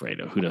 Lou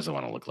Lafredo. Who doesn't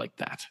want to look like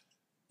that?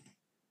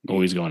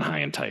 Always going high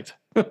and tight.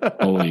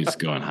 Always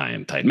going high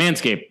and tight.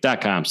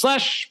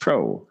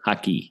 Manscaped.com/pro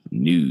hockey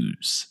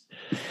news.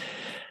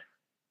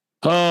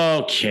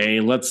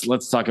 Okay,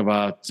 let's talk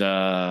about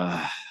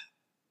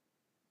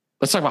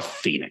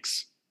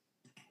Phoenix.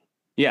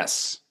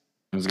 Yes.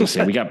 I was gonna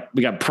say we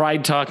got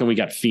Pride talk and we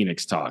got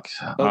Phoenix talk.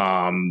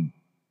 Okay.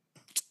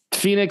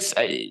 Phoenix,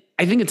 I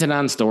think it's a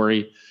non-story.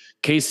 In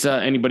case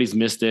anybody's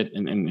missed it,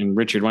 and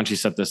Richard, why don't you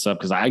set this up?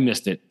 Because I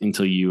missed it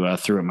until you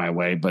threw it my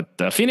way.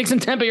 But Phoenix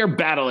and Tempe are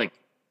battling.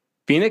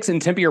 Phoenix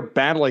and Tempe are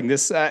battling.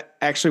 This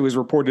actually was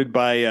reported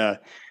by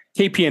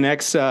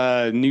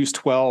KPNX News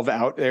 12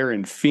 out there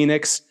in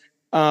Phoenix.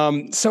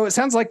 So it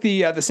sounds like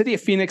the city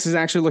of Phoenix is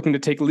actually looking to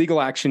take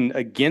legal action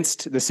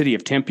against the city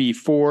of Tempe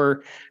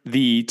for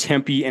the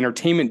Tempe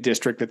Entertainment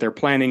District that they're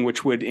planning,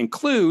 which would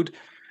include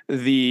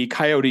the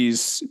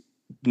Coyotes'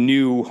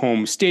 new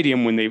home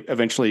stadium when they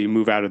eventually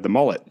move out of the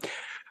Mullet.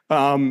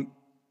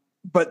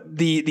 But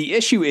the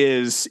issue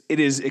is it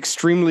is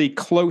extremely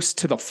close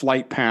to the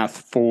flight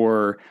path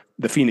for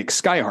the Phoenix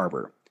Sky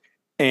Harbor,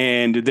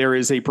 and there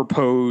is a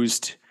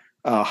proposed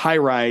high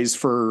rise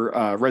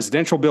for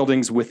residential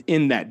buildings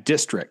within that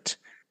district.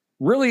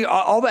 Really,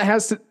 all that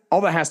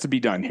has to be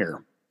done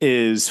here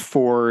is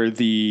for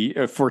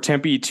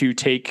Tempe to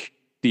take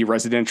the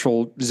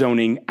residential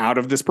zoning out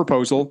of this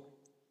proposal,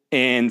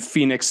 and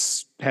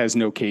Phoenix has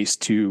no case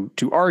to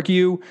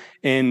argue,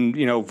 and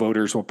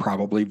voters will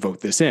probably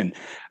vote this in.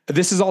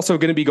 This is also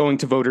going to be going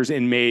to voters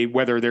in May,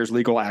 whether there's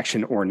legal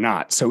action or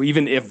not. So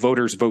even if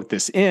voters vote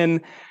this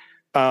in,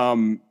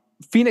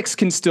 Phoenix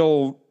can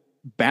still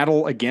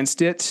battle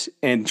against it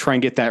and try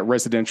and get that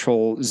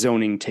residential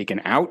zoning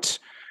taken out.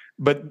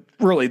 But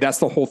really, that's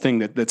the whole thing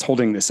that's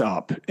holding this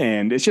up.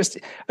 And it's just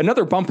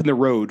another bump in the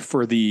road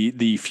for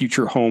the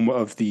future home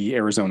of the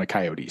Arizona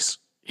Coyotes.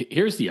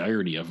 Here's the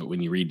irony of it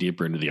when you read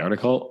deeper into the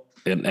article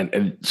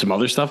and some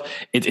other stuff.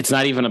 It's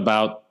not even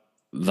about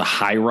the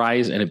high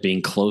rise and it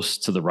being close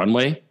to the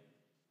runway.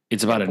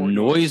 It's about a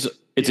noise.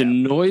 It's a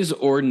noise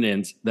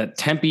ordinance that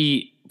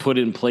Tempe put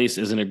in place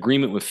as an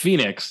agreement with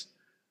Phoenix.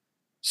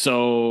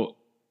 So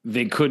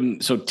they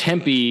couldn't. So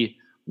Tempe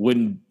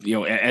wouldn't.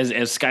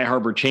 As Sky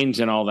Harbor changed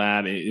and all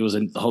that, it was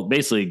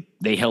basically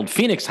they held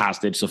Phoenix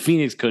hostage. So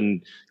Phoenix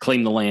couldn't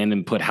claim the land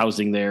and put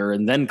housing there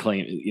and then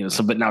claim.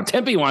 So but now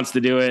Tempe wants to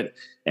do it,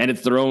 and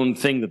it's their own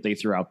thing that they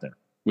threw out there,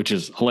 which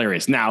is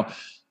hilarious. Now,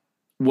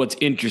 what's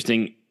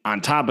interesting on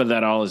top of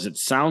that all is it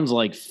sounds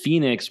like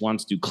Phoenix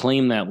wants to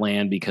claim that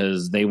land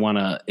because they want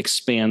to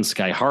expand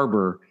Sky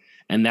Harbor,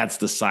 and that's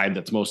the side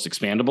that's most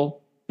expandable.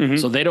 Mm-hmm.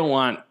 So they don't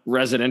want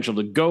residential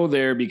to go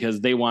there because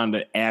they wanted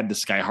to add to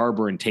Sky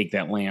Harbor and take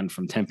that land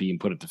from Tempe and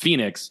put it to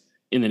Phoenix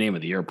in the name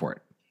of the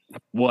airport.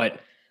 What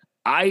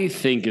I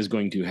think is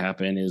going to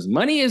happen is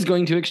money is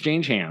going to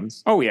exchange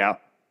hands. Oh, yeah.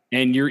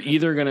 And you're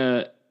either going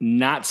to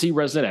not see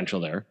residential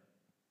there,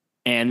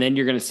 and then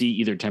you're going to see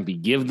either Tempe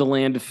give the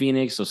land to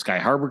Phoenix so Sky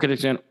Harbor could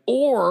extend,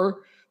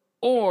 or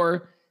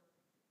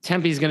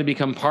Tempe is going to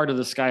become part of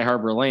the Sky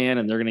Harbor land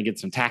and they're going to get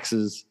some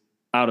taxes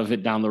out of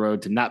it down the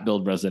road to not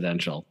build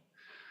residential.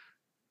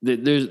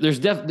 There's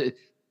definitely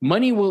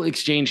money will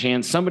exchange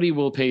hands. Somebody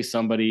will pay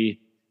somebody,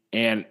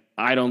 and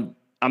I'm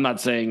not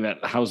saying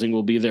that housing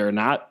will be there or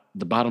not.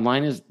 The bottom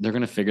line is they're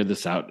going to figure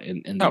this out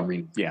and the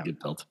arena get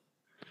built.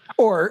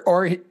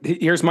 Or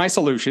here's my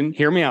solution.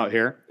 Hear me out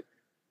here.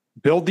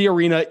 Build the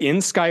arena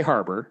in Sky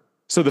Harbor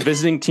so the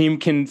visiting team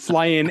can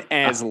fly in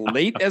as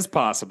late as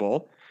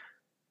possible,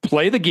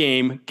 play the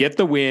game, get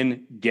the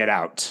win, get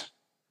out.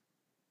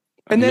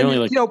 And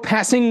then,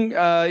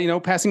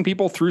 passing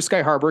people through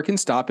Sky Harbor can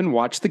stop and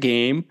watch the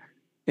game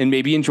and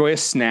maybe enjoy a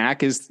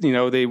snack as,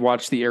 they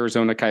watch the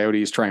Arizona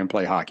Coyotes try and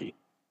play hockey.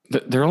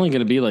 They're only going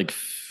to be like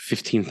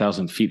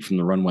 15,000 feet from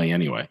the runway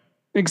anyway.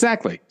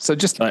 Exactly. So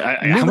just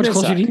how much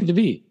closer do you need to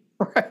be?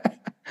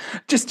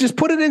 Just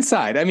put it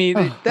inside. I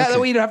mean, that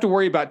way you don't have to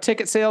worry about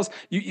ticket sales.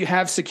 You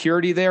have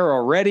security there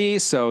already,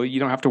 so you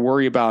don't have to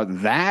worry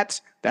about that.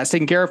 That's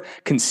taken care of.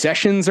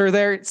 Concessions are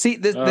there. See,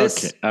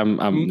 this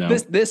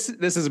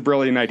is a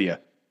brilliant idea.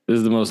 This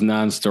is the most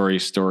non-story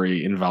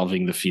story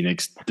involving the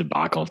Phoenix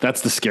debacle.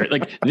 That's the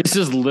scary. This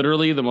is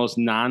literally the most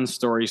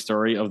non-story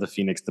story of the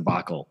Phoenix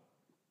debacle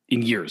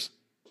in years.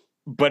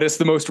 But it's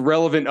the most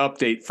relevant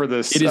update for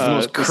this. It is the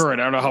most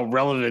current. I don't know how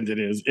relevant it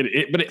is.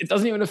 But it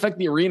doesn't even affect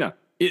the arena.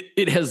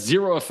 It has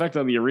zero effect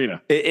on the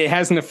arena. It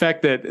has an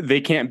effect that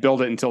they can't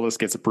build it until this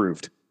gets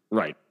approved.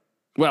 Right.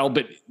 Well,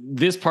 but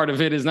this part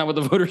of it is not what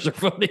the voters are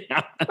voting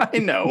on. I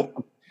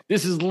know.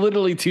 This is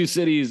literally two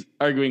cities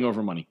arguing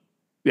over money.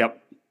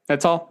 Yep.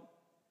 That's all.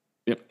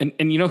 Yep.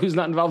 And you know who's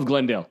not involved?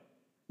 Glendale.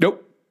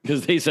 Nope.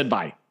 Because they said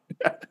bye.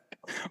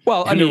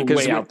 Well, I mean,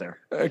 way out there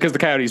because the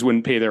Coyotes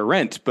wouldn't pay their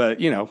rent, but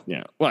Yeah.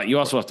 Well, you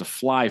also have to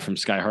fly from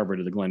Sky Harbor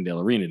to the Glendale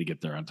Arena to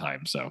get there on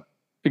time. So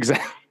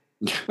exactly.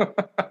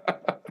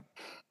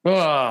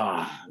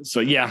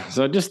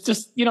 So just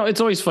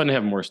it's always fun to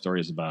have more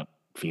stories about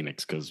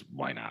Phoenix because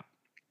why not?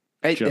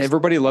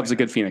 Everybody loves a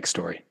good Phoenix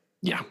story.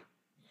 Yeah.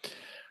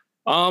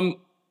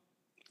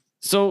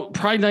 So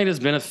Pride Night has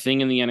been a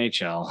thing in the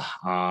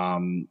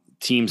NHL.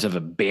 Teams have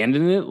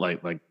abandoned it,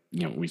 like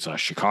we saw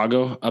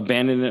Chicago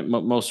abandon it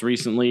most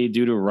recently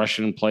due to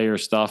Russian player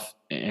stuff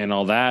and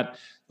all that.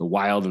 The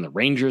Wild and the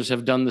Rangers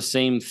have done the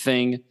same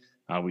thing.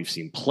 We've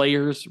seen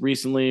players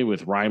recently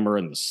with Reimer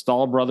and the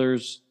Stahl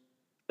brothers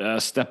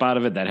step out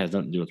of it. That has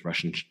nothing to do with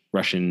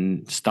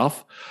Russian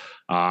stuff.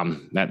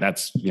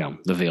 That's the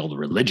veiled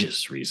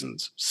religious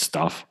reasons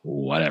stuff,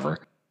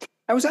 whatever.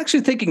 I was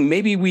actually thinking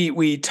maybe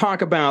we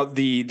talk about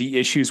the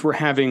issues we're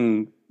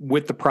having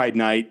with the Pride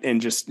Night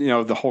and just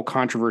the whole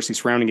controversy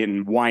surrounding it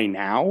and why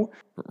now?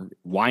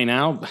 Why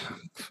now?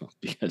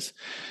 because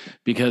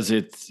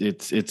it's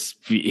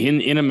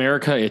in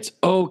America it's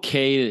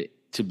okay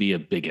to be a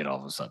bigot all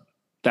of a sudden.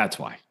 That's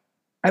why.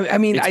 I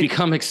mean, it's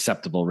become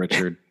acceptable,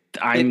 Richard.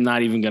 I'm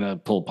not even going to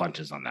pull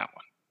punches on that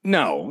one.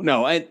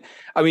 No. I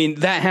mean,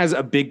 that has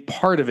a big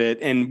part of it.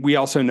 And we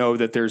also know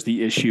that there's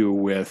the issue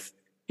with,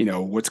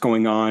 what's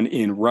going on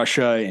in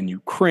Russia and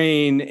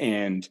Ukraine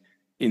and,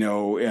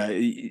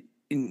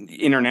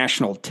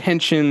 international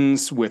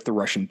tensions with the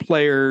Russian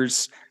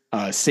players,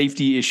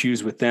 safety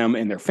issues with them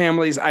and their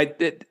families.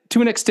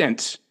 To an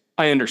extent,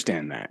 I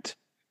understand that.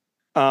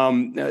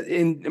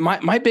 And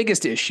my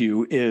biggest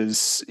issue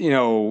is,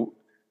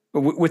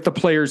 with the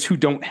players who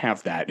don't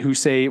have that, who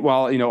say,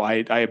 well,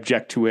 I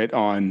object to it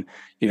on,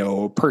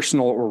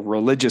 personal or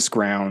religious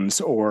grounds,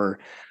 or,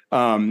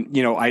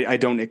 I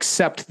don't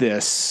accept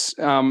this.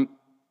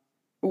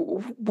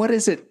 What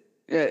is it?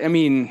 I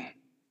mean,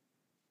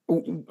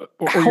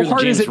 how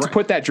hard is it to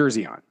put that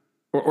jersey on?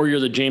 Or you're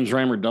the James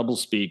Reimer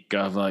doublespeak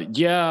of,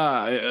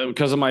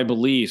 because of my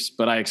beliefs,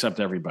 but I accept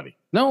everybody.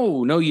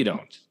 No, you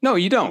don't. No,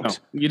 you don't. No,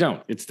 you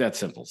don't. It's that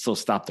simple. So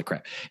stop the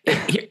crap.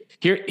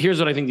 Here's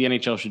what I think the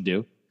NHL should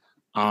do.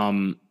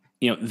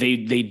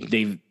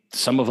 They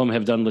some of them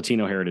have done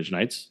Latino Heritage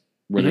Nights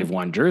where they've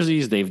won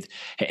jerseys.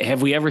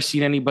 Have we ever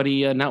seen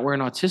anybody not wear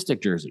an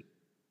autistic jersey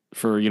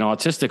for,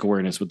 autistic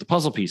awareness with the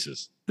puzzle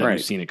pieces that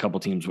we've seen a couple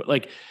teams with?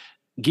 Like,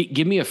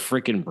 give me a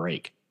freaking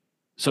break.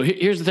 So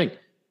here's the thing.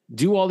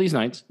 Do all these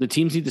nights. The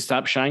teams need to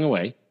stop shying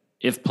away.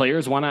 If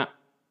players want to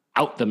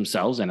out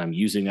themselves, and I'm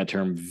using that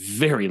term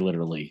very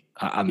literally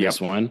on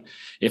this one,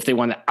 if they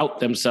want to out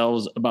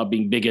themselves about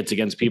being bigots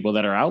against people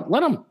that are out, let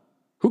them.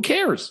 Who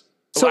cares?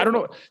 So I don't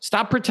know.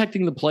 Stop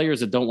protecting the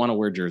players that don't want to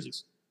wear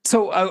jerseys.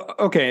 So,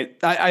 okay.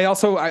 I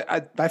also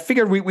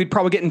figured we'd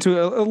probably get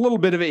into a little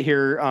bit of it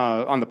here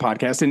on the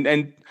podcast.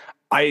 And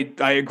I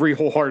agree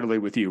wholeheartedly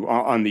with you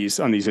on these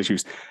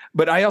issues.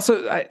 But I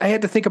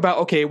had to think about,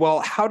 okay, well,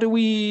 how do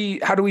we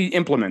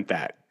implement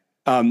that?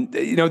 The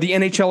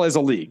NHL as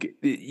a league,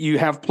 you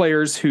have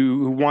players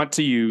who want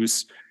to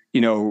use,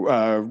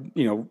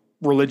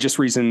 religious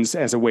reasons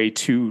as a way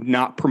to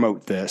not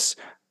promote this.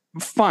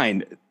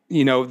 Fine.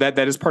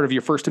 That is part of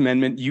your First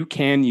Amendment. You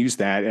can use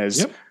that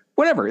as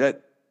whatever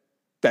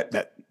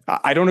that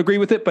I don't agree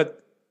with it,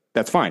 but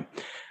that's fine.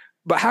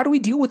 But how do we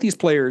deal with these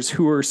players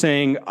who are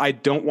saying, I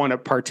don't want to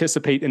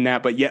participate in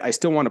that, but yet I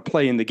still want to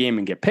play in the game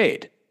and get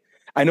paid?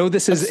 I know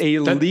this is a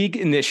league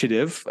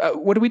initiative.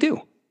 What do we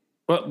do?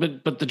 Well,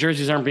 but the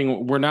jerseys aren't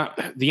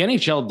the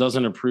NHL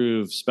doesn't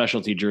approve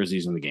specialty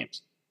jerseys in the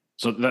games.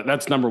 So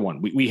that's number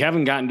one. We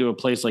haven't gotten to a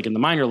place like in the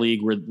minor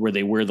league where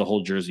they wear the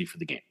whole jersey for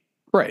the game.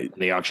 Right.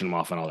 They auction them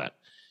off and all that.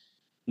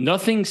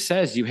 Nothing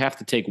says you have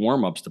to take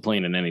warm-ups to play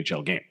in an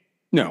NHL game.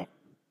 No.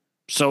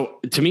 So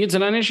to me, it's a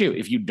non-issue.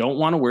 If you don't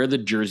want to wear the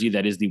jersey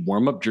that is the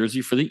warm-up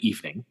jersey for the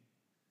evening,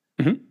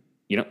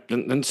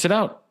 then sit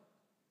out.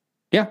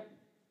 Yeah.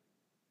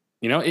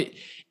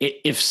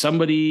 If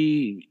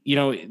somebody,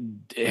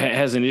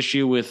 has an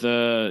issue with,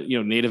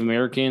 Native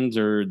Americans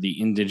or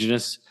the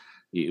indigenous,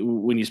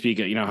 when you speak,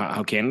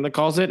 how Canada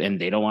calls it,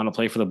 and they don't want to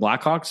play for the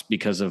Blackhawks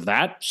because of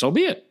that, so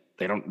be it.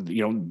 They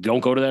don't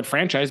go to that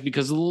franchise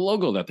because of the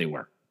logo that they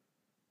wear.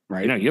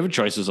 Right. You have a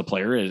choice as a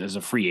player, as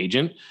a free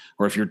agent,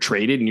 or if you're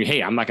traded and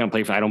I'm not going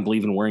to play I don't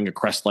believe in wearing a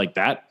crest like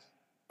that.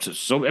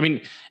 So, I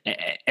mean,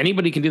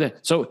 anybody can do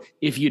that. So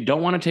if you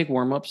don't want to take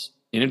warm-ups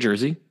in a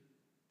jersey,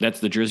 that's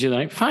the jersey of the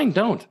night, fine,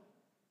 don't.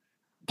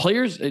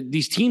 Players,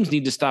 these teams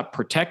need to stop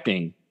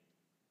protecting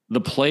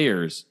the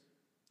players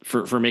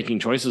for making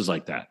choices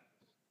like that.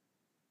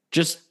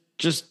 Just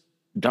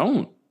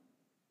don't.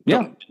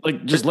 Yeah.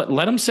 Just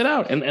let them sit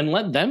out and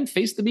let them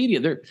face the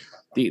media.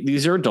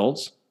 These are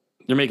adults.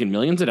 They're making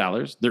millions of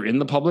dollars. They're in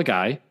the public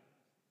eye.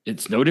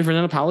 It's no different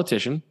than a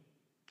politician.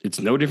 It's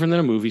no different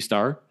than a movie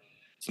star.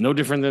 It's no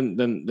different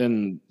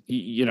than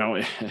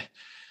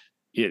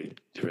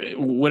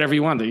whatever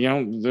you want.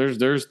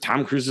 There's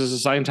Tom Cruise as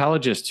a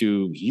Scientologist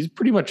who he's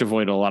pretty much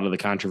avoided a lot of the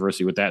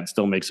controversy with that and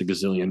still makes $1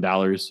 gazillion.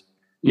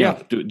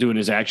 Doing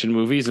his action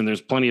movies. And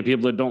there's plenty of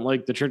people that don't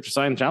like the Church of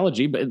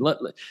Scientology, but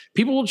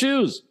people will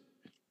choose.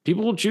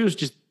 People will choose.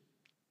 Just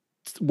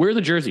wear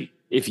the jersey.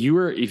 If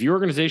your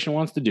organization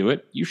wants to do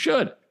it, you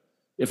should.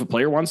 If a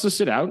player wants to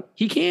sit out,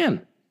 he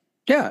can.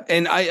 Yeah.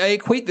 And I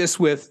equate this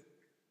with,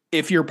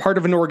 if you're part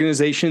of an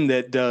organization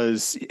that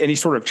does any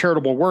sort of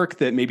charitable work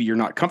that maybe you're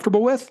not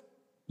comfortable with,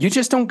 you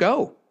just don't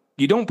go.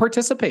 You don't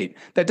participate.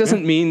 That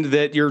doesn't mean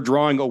that you're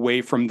drawing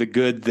away from the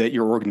good that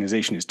your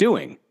organization is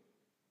doing.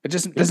 It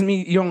just doesn't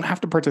mean you don't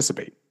have to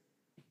participate.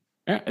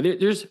 Yeah,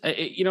 there's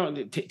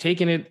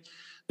taking it.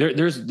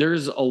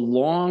 There's a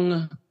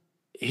long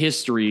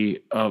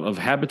history of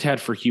Habitat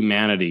for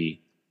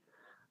Humanity,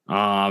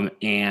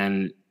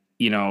 and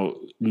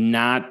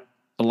not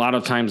a lot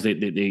of times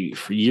they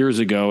for years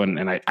ago,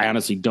 and I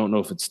honestly don't know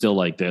if it's still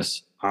like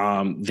this.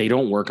 They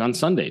don't work on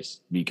Sundays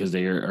because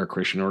they are a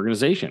Christian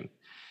organization.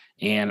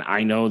 And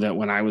I know that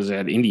when I was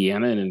at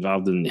Indiana and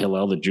involved in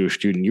Hillel, the Jewish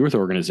Student Youth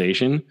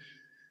Organization,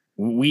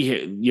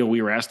 we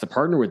were asked to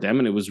partner with them,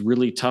 and it was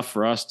really tough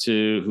for us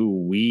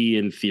who we,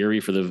 in theory,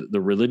 for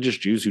the religious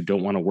Jews who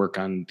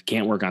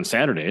can't work on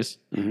Saturdays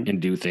and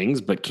do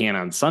things, but can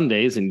on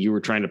Sundays. And you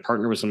were trying to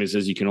partner with somebody who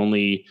says you can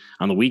only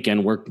on the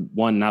weekend work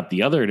one, not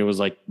the other. And it was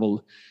like,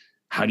 well,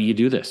 how do you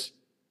do this?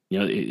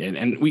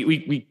 And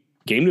we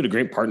came to a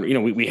great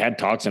partner. We had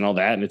talks and all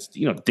that, and it's,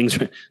 things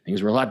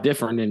were a lot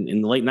different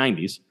in the late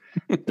 90s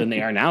than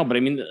they are now. But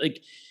I mean,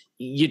 like,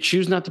 you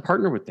choose not to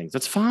partner with things.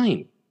 That's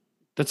fine.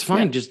 That's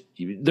fine. Yeah. Just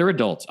they're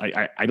adults.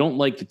 I don't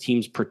like the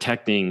teams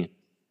protecting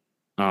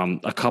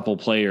a couple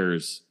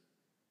players,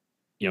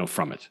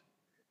 from it.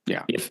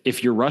 Yeah.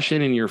 If you're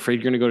Russian and you're afraid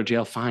you're going to go to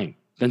jail, fine.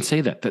 Then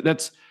say that.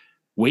 That's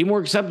way more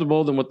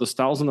acceptable than what the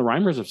Stahls and the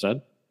Reimers have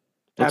said.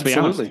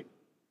 Absolutely.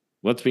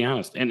 Let's be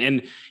honest.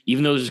 And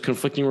even though there's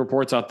conflicting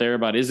reports out there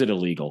about, is it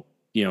illegal?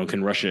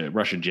 Can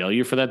Russia jail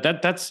you for that?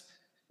 That's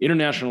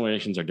international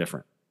relations are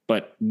different.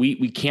 But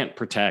we can't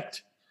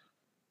protect.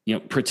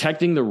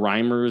 Protecting the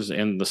Reimers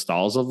and the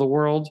Stahls of the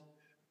world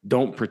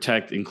don't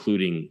protect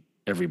including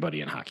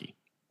everybody in hockey.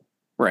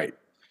 Right.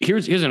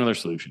 Here's another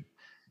solution.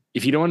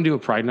 If you don't want to do a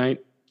Pride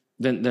night,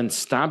 then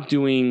stop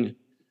doing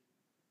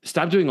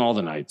all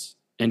the nights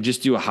and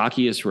just do a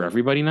Hockey is for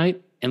Everybody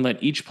night and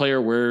let each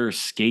player wear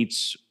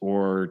skates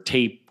or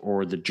tape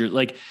or the jersey.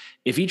 Like,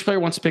 if each player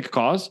wants to pick a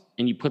cause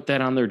and you put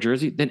that on their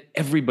jersey, then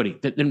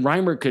then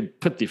Reimer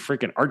could put the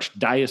freaking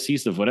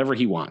archdiocese of whatever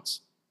he wants.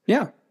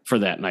 Yeah. For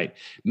that night.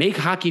 Make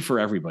Hockey for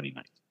Everybody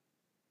night.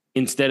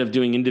 Instead of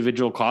doing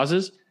individual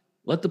causes,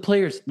 let the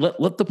players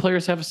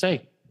have a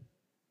say.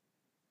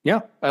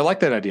 Yeah, I like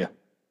that idea.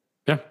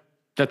 Yeah.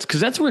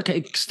 That's where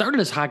it started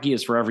as Hockey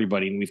is for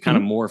Everybody, and we've kind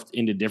of morphed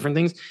into different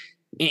things.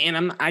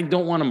 And I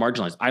don't want to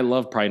marginalize. I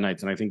love Pride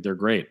nights and I think they're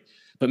great.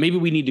 But maybe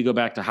we need to go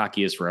back to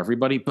Hockey is for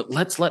Everybody, but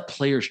let's let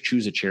players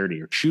choose a charity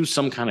or choose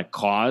some kind of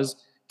cause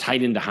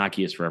tied into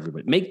Hockey is for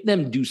Everybody. Make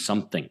them do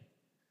something,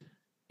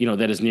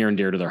 that is near and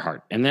dear to their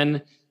heart. And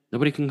then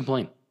nobody can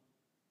complain.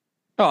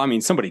 Oh, I mean,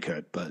 somebody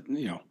could, but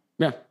yeah.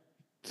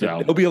 So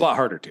it'll be a lot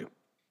harder to.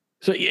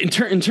 So in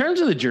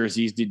terms of the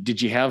jerseys,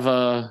 did you have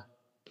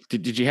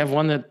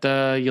one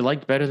that you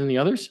liked better than the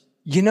others?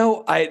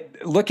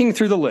 Looking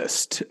through the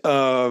list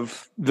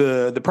of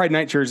the Pride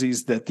Night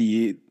jerseys that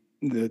the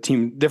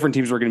different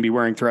teams were going to be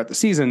wearing throughout the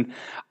season,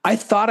 I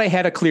thought I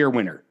had a clear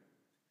winner.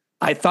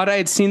 I thought I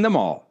had seen them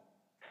all,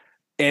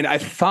 and I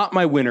thought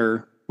my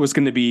winner was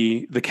going to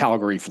be the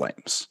Calgary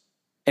Flames,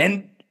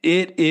 and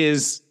it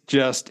is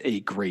just a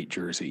great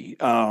jersey.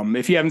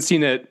 If you haven't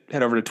seen it,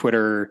 head over to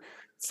Twitter,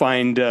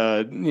 find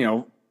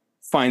some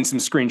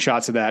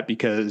screenshots of that,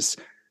 because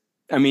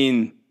I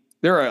mean,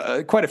 there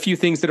are quite a few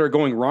things that are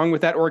going wrong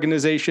with that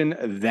organization.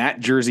 That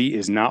jersey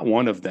is not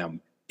one of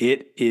them.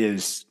 It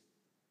is,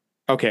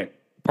 okay,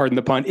 pardon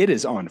the pun, it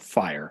is on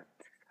fire.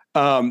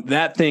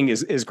 That thing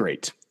is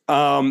great.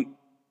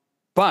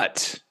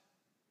 But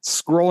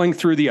scrolling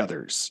through the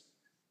others,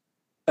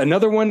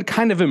 another one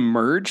kind of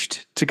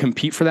emerged to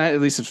compete for that,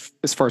 at least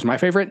as far as my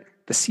favorite,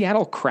 the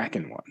Seattle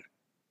Kraken one.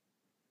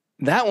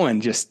 That one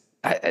just,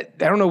 I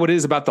don't know what it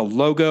is about the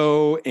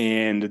logo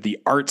and the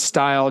art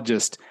style.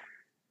 Just,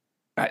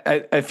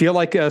 I feel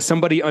like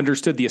somebody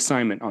understood the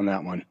assignment on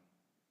that one.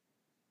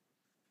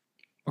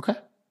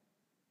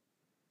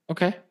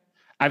 Okay.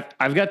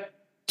 I've got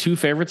two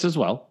favorites as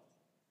well.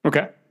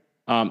 Okay.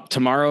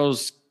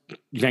 Tomorrow's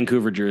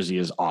Vancouver jersey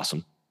is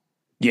awesome.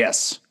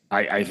 Yes.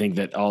 I think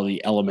that all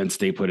the elements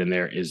they put in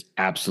there is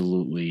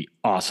absolutely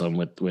awesome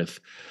with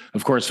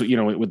of course,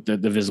 with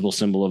the visible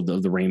symbol of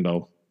the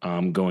rainbow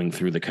going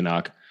through the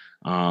Canuck.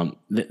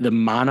 The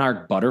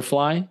monarch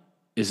butterfly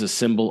is a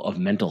symbol of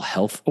mental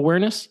health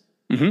awareness,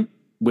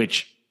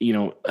 which,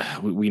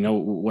 we know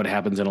what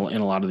happens in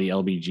a lot of the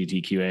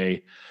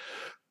LGBTQA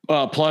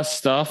plus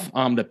stuff.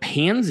 The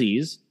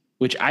pansies,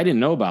 which I didn't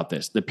know about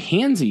this. The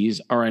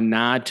pansies are a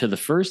nod to the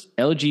first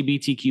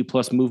LGBTQ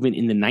plus movement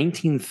in the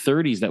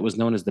 1930s that was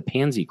known as the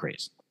pansy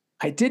craze.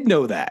 I did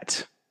know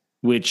that.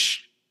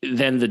 Which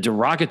then the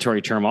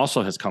derogatory term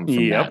also has come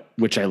from that,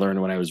 which I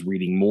learned when I was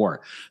reading more.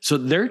 So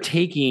they're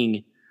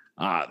taking,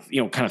 kind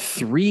of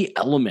three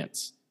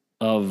elements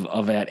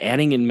of that,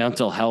 adding in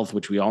mental health,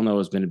 which we all know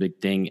has been a big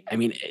thing. I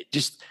mean,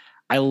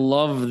 I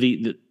love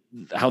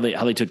how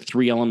they took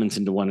three elements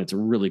into one. It's a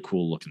really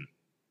cool looking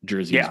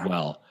jersey as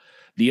well.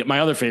 My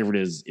other favorite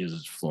is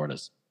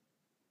Florida's.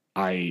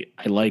 I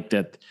like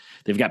that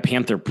they've got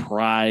Panther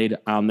Pride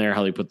on there,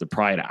 how they put the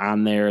pride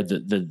on there,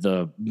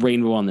 the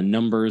rainbow on the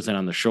numbers and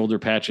on the shoulder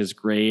patch is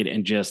great.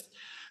 And just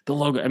the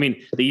logo. I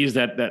mean, they use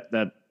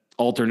that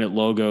alternate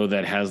logo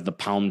that has the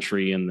palm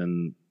tree and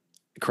then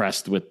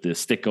crest with the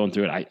stick going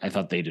through it. I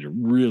thought they did a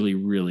really,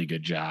 really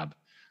good job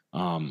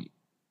on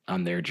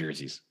their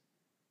jerseys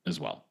as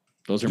well.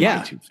 Those are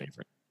my two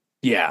favorite.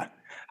 Yeah.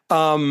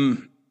 I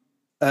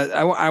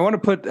want to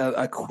put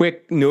a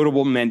quick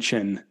notable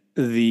mention,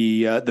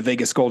 the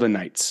Vegas Golden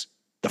Knights.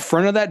 The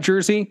front of that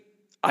jersey,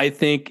 I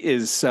think,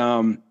 is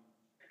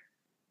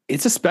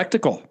it's a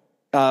spectacle.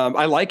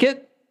 I like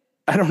it.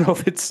 I don't know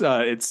if it's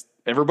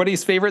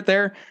everybody's favorite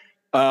there,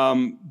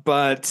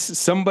 But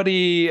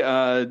somebody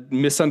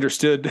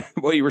misunderstood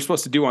what you were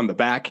supposed to do on the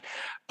back.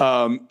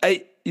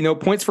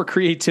 Points for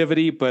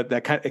creativity, but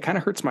it kind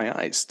of hurts my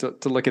eyes to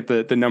look at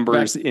the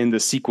numbers in the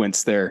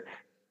sequence there.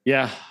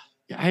 Yeah.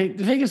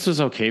 Vegas was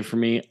okay for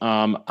me.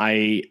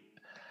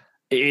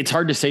 It's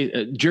hard to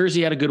say.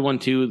 Jersey had a good one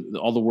too.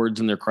 All the words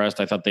in their crest,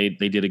 I thought they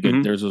did a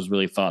good. Theirs was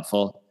really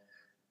thoughtful.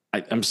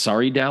 I'm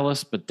sorry,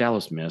 Dallas, but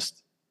Dallas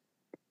missed.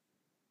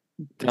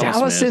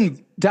 Dallas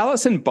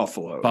and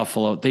Buffalo.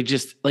 Buffalo. They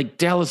just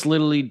Dallas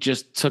literally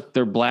just took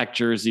their black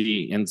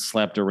jersey and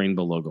slapped a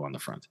rainbow logo on the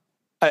front.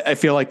 I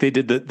feel like they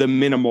did the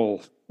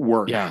minimal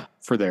work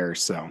for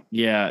theirs. So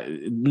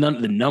none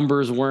of the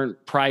numbers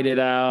weren't prided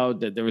out.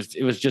 That it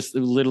was just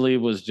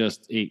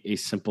a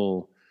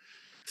simple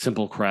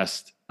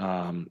crest.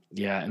 And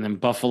then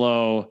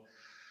Buffalo,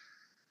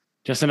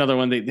 just another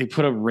one. They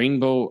put a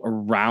rainbow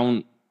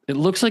around. It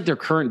looks like their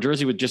current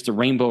jersey with just a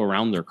rainbow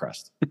around their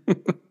crest.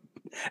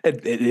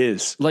 It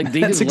is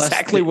that's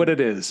exactly what it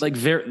is. They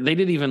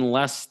did even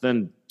less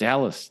than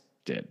Dallas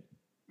did.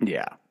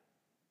 Yeah.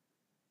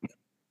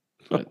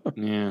 But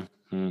yeah.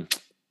 I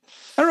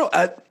don't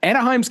know.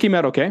 Anaheim's came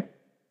out okay.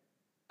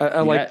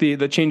 I like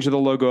the change of the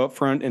logo up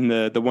front and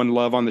the one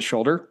love on the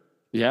shoulder.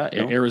 Yeah.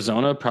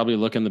 Arizona probably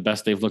looking the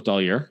best they've looked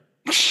all year.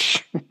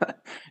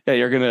 Yeah,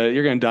 you're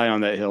gonna die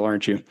on that hill,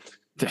 aren't you?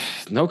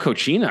 No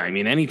Cochina. I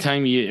mean,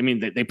 anytime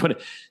they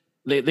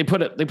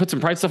put some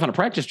pride stuff on a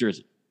practice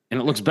jersey, and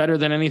it looks better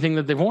than anything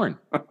that they've worn.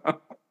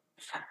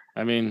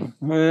 I mean,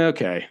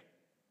 okay,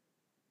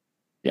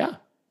 yeah.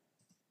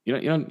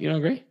 You don't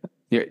agree?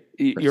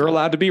 You're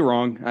allowed to be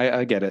wrong.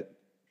 I get it.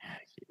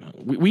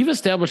 We've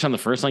established on the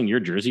first line your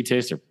jersey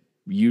tastes are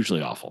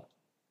usually awful.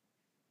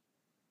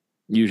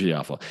 Usually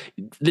awful.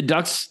 The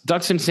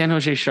Ducks and San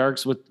Jose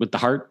Sharks with the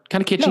heart,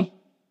 kind of kitschy,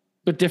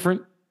 but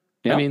different.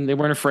 Yeah. I mean, they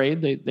weren't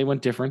afraid. They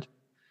went different.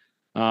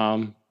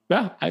 All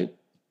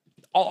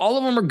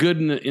of them are good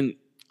in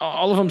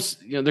all of them.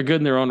 They're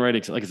good in their own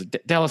right. Like I said,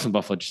 Dallas and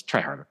Buffalo, just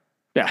try harder.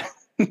 Yeah,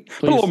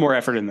 put a little more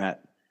effort in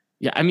that.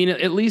 Yeah, I mean,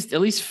 at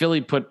least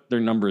Philly put their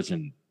numbers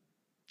in.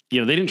 They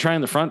didn't try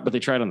on the front, but they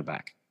tried on the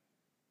back.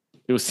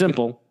 It was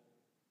simple.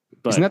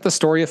 But isn't that the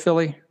story of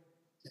Philly?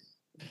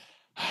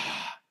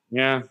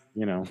 Yeah,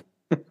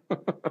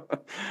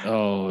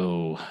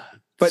 Oh,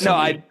 but no,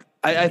 I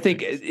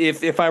think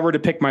if I were to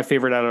pick my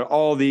favorite out of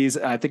all these,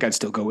 I think I'd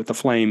still go with the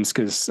Flames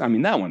because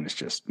that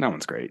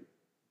one's great.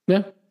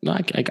 Yeah, no,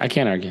 I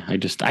can't argue.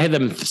 I had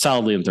them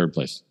solidly in third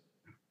place.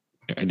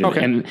 I did,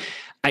 okay. And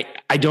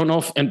I don't know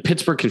if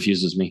Pittsburgh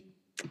confuses me.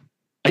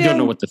 I don't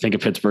know what to think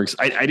of Pittsburgh's.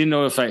 I didn't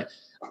know if I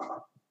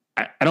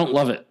don't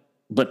love it,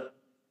 but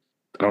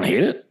I don't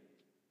hate it.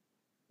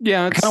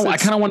 Yeah, I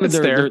kind of wanted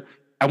their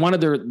I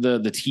wanted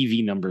the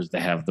TV numbers to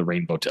have the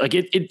rainbow.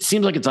 It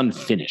seems like it's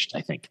unfinished,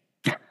 I think.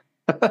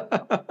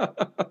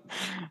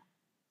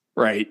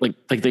 Right.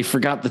 Like they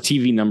forgot the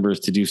TV numbers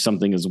to do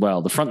something as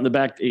well. The front and the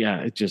back.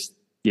 Yeah.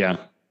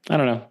 I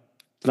don't know.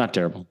 It's not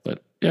terrible,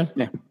 but yeah.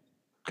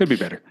 Could be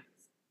better.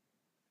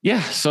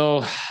 Yeah.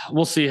 So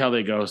we'll see how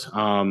that goes.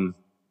 Marty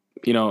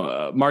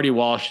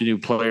Walsh, the new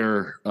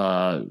player,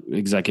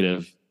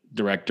 executive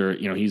director,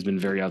 he's been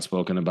very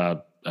outspoken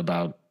about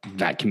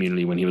that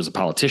community when he was a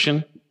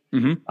politician.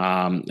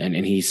 Mm-hmm.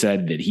 And he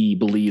said that he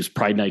believes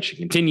Pride Night should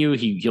continue.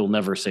 He'll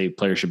never say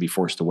players should be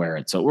forced to wear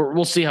it. So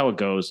we'll see how it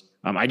goes.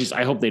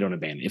 I hope they don't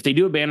abandon it. If they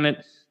do abandon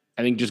it,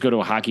 I think just go to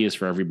a Hockey Is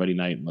for Everybody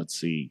night and let's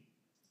see,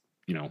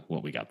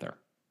 what we got there.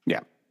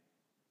 Yeah.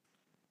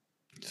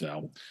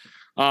 So,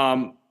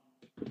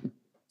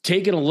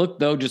 taking a look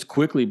though, just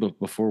quickly, but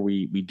before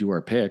we do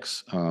our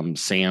picks,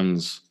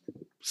 Sans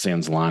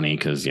Lonnie,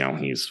 cause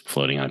he's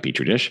floating on a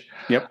petri dish.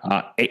 Yep.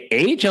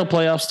 AHL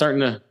playoffs starting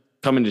to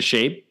come into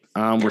shape.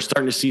 We're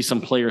starting to see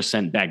some players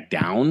sent back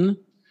down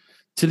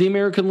to the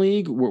American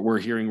League.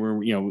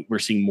 We're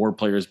seeing more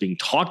players being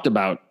talked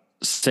about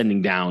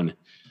sending down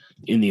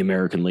in the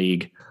American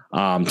League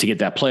to get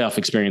that playoff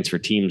experience for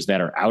teams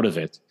that are out of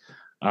it.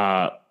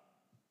 One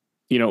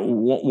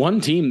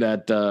team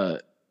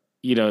that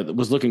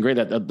was looking great,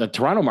 that the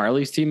Toronto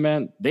Marlies team,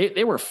 man,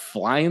 they were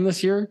flying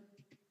this year,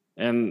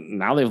 and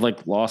now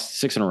they've lost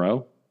 6 in a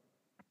row,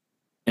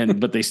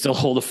 but they still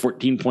hold a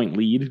 14-point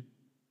lead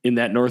in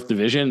that North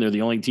Division. They're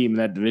the only team in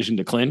that division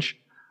to clinch.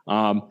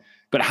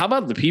 But how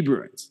about the P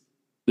Bruins?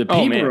 The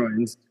P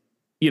Bruins,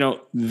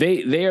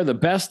 they are the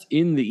best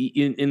in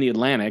the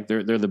Atlantic.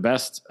 They're the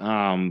best,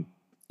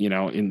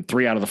 in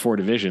 3 out of the 4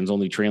 divisions,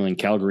 only trailing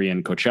Calgary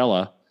and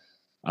Coachella.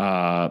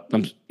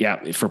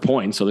 For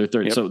points. So they're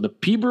third. Yep. So the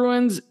P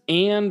Bruins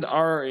and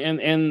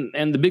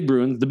the Big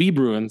Bruins, the B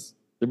Bruins,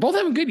 they're both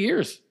having good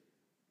years.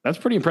 That's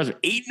pretty impressive.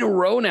 8 in a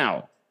row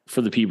now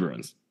for the P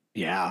Bruins.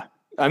 Yeah.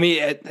 I mean,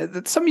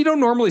 it's something you don't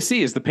normally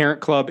see is the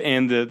parent club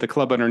and the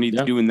club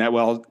underneath doing that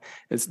well.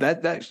 It's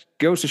that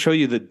goes to show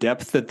you the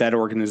depth that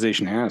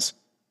organization has.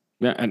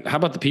 Yeah, and how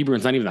about the P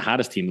Bruins? Not even the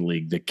hottest team in the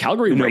league. The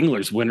Calgary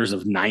Wranglers, winners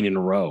of 9 in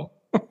a row.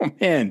 Oh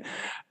man.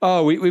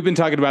 Oh, we've been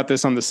talking about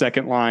this on the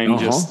second line.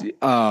 Just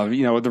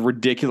the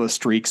ridiculous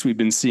streaks we've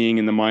been seeing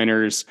in the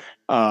minors.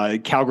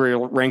 Calgary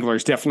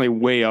Wranglers definitely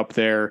way up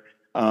there.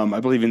 I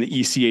believe in the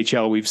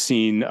ECHL we've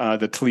seen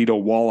the Toledo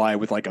Walleye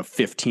with like a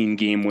 15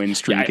 game win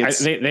streak.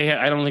 Yeah,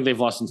 I don't think they've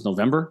lost since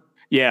November.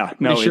 Yeah,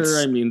 no,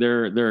 sure. I mean,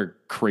 they're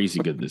crazy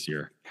good this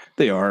year.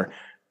 They are.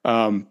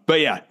 But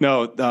yeah,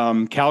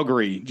 no,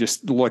 Calgary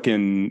just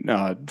looking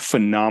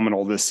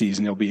phenomenal this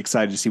season. You'll be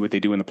excited to see what they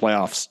do in the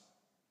playoffs.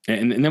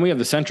 And then we have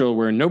the Central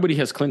where nobody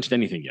has clinched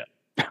anything yet.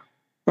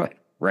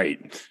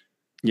 Right.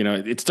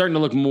 It's starting to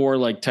look more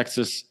like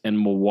Texas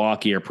and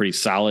Milwaukee are pretty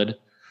solid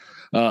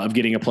of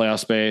getting a playoff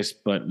space,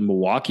 but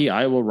Milwaukee,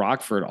 Iowa,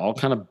 Rockford, all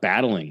kind of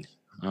battling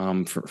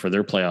for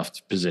their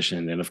playoff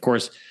position. And of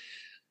course,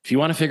 if you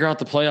want to figure out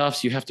the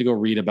playoffs, you have to go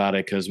read about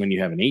it, because when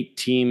you have an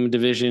 8-team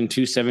division,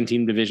 2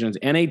 7-team divisions,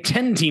 and a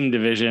 10-team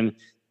division,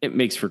 it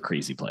makes for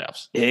crazy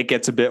playoffs. It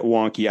gets a bit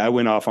wonky. I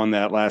went off on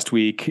that last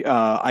week.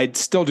 I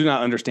still do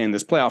not understand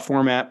this playoff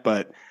format,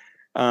 but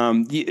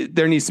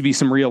there needs to be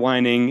some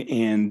realigning,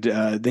 and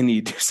they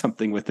need to do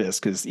something with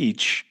this, because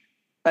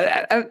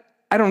I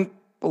don't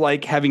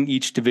like having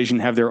each division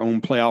have their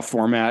own playoff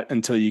format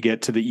until you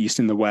get to the East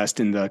and the West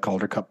in the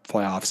Calder Cup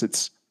playoffs.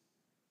 It's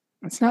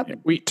not,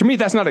 to me,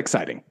 that's not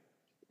exciting.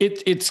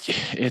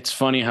 It's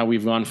funny how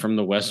we've gone from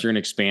the Western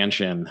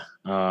expansion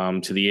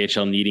to the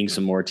AHL needing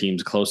some more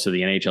teams close to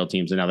the NHL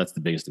teams, and now that's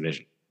the biggest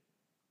division.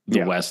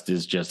 The West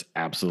is just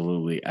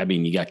absolutely. I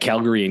mean, you got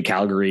Calgary and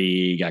Calgary,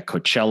 you got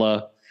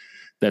Coachella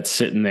that's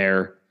sitting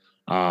there.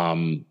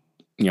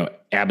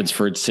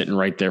 Abbotsford's sitting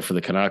right there for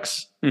the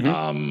Canucks.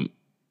 Mm-hmm.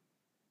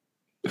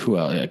 Who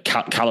else?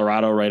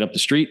 Colorado right up the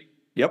street.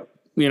 Yep.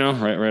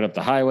 Right up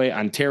the highway.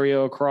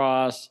 Ontario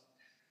across.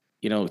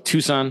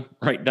 Tucson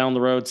right down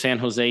the road, San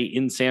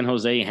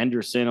Jose,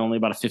 Henderson, only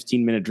about a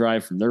 15-minute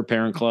drive from their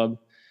parent club.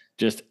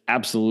 Just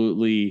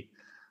absolutely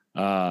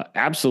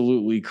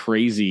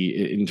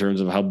crazy in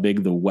terms of how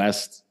big the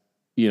West,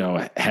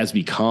 has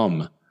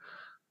become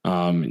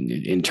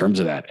in terms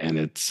of that. And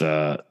it's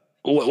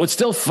what's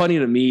still funny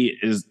to me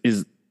is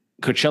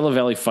Coachella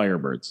Valley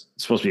Firebirds.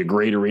 It's supposed to be a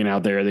great arena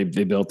out there.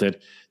 They built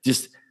it.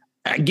 Just,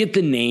 I get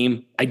the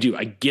name. I do.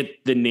 I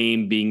get the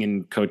name being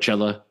in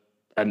Coachella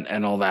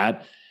and all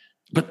that.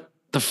 But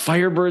the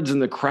Firebirds and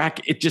the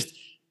Crack,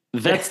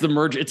 that's the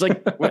merger. It's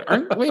like,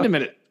 wait a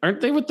minute.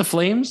 Aren't they with the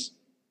Flames?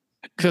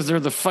 Because they're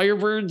the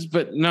Firebirds,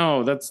 but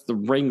no, that's the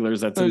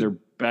Wranglers. That's in their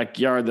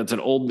backyard. That's an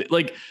old,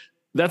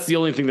 that's the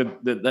only thing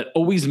that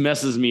always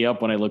messes me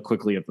up when I look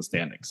quickly at the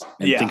standings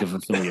and think of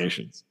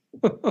affiliations.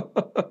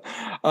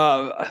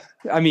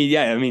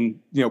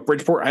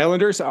 Bridgeport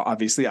Islanders,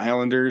 obviously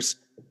Islanders,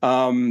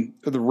 the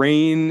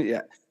Reign.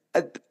 Yeah.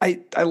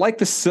 I like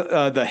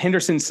the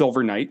Henderson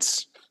Silver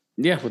Knights.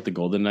 Yeah, with the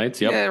Golden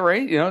Knights. Yep. Yeah,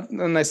 right.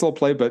 A nice little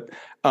play. But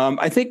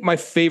I think my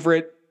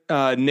favorite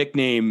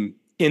nickname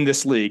in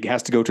this league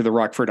has to go to the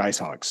Rockford Ice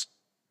Hogs.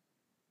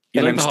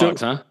 You like the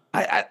Hogs, huh?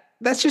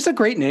 That's just a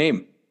great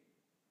name.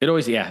 It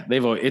always,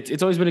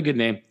 it's always been a good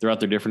name throughout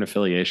their different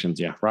affiliations.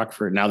 Yeah,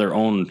 Rockford. Now they're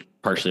owned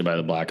partially by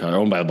the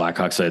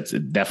Blackhawks, so it's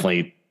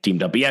definitely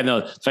teamed up. But yeah,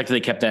 no, the fact that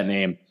they kept that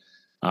name.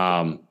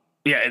 And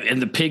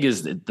the pig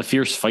is the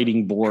fierce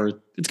fighting boar.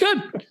 It's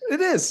good.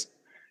 It is.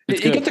 You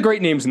get the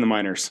great names in the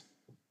minors.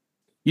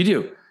 You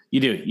do.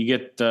 You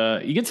get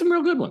some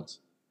real good ones.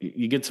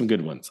 You get some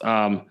good ones.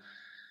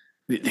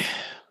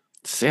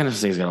 San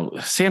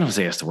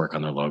Jose has to work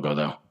on their logo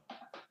though.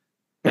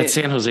 That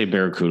San Jose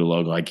Barracuda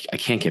logo, I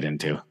can't get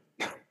into.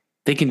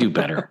 They can do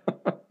better.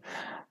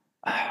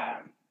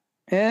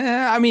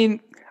 I mean,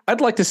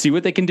 I'd like to see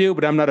what they can do,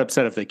 but I'm not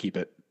upset if they keep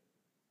it.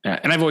 Yeah,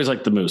 and I've always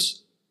liked the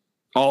Moose.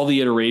 All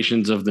the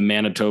iterations of the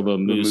Manitoba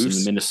Moose and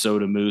the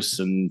Minnesota Moose,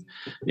 and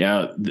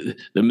the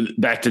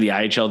back to the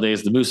IHL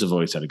days, the Moose have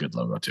always had a good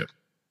logo too.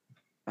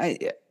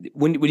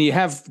 When you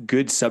have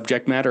good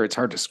subject matter, it's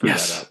hard to screw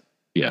that up.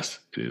 Yes,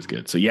 it is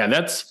good. So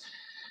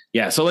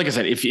so like I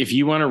said, if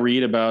you want to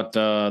read about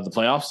the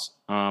playoffs,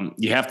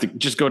 you have to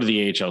just go to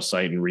the AHL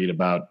site and read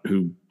about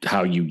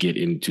how you get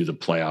into the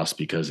playoffs,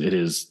 because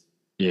it's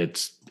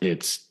nuts.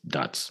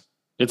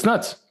 It's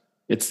nuts.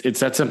 It's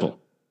that simple.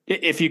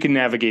 If you can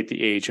navigate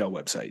the AHL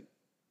website.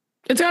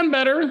 It's gotten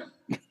better.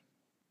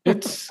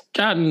 It's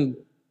gotten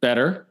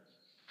better.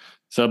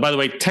 So, by the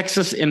way,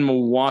 Texas and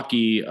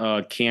Milwaukee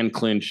can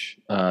clinch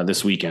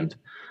this weekend.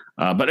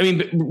 But, I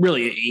mean,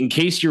 really, in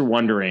case you're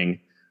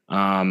wondering,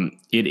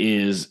 it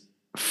is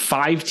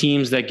 5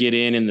 teams that get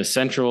in the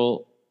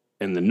Central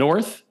and the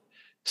North,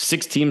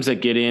 6 teams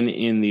that get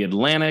in the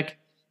Atlantic,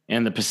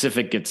 and the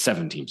Pacific gets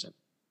 7 teams in.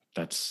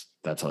 That's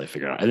how they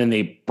figure it out. And then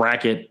they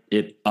bracket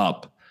it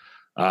up.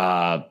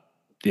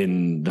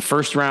 In the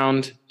first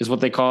round is what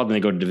they call it. Then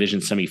they go to division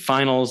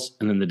semifinals,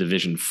 and then the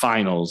division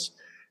finals,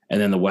 and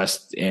then the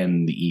West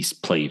and the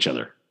East play each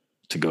other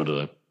to go to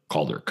the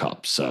Calder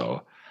Cup.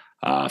 So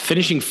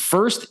finishing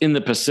first in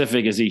the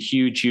Pacific is a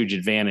huge, huge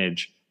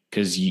advantage,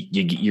 because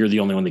you're the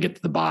only one that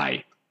gets the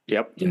bye.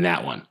 Yep. In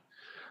that one.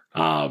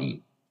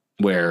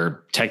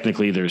 where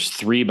technically there's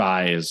 3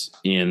 buys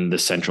in the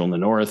Central and the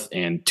North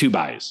and 2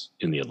 buys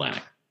in the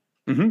Atlantic.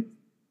 Mm-hmm.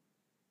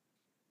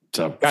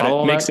 So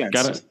follow makes sense.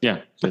 Got it.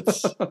 Yeah.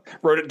 It's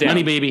wrote it down.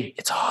 Money, baby.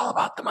 It's all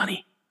about the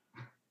money.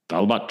 It's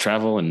all about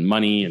travel and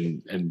money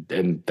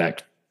and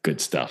that good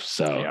stuff.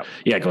 So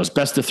yeah, it goes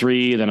best of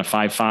 3, then a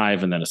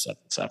 5-5, and then a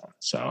 7-7.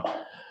 So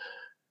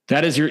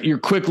that is your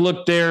quick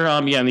look there.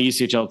 And the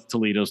ECHL,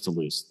 Toledo's to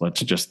lose.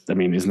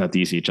 Isn't that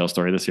the ECHL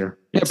story this year?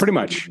 Yeah, pretty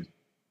much.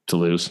 To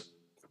lose.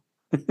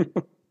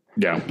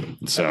 Yeah.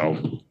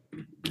 So,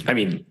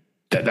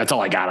 that's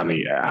all I got on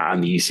the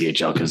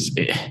ECHL because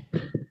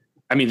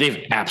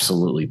they've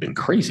absolutely been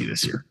crazy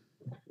this year.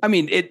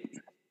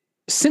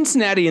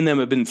 Cincinnati and them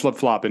have been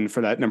flip-flopping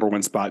for that number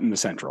 1 spot in the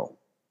Central.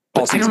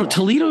 But I don't know.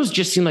 Toledo's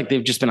just seemed like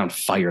they've just been on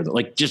fire.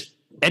 Like, just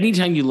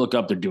anytime you look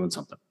up, they're doing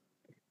something.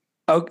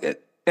 Okay.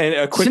 And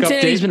a quick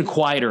Cincinnati's update. Been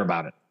quieter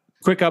about it.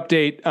 Quick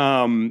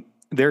update.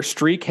 Their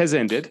streak has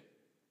ended.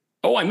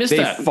 Oh, I missed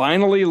that. They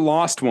finally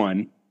lost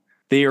one.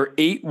 They are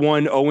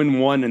 8-1,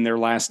 0-1 in their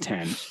last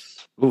 10.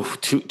 Ooh,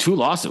 two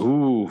losses.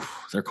 Ooh,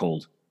 they're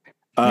cold.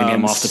 Maybe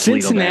I'm off the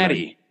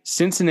Toledo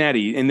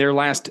Cincinnati in their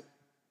last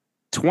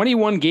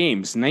 21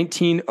 games,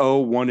 19-0,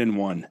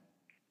 1-1.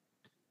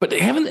 But they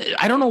haven't.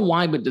 I don't know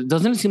why, but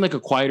doesn't it seem like a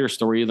quieter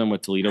story than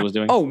what Toledo was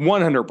doing? Oh,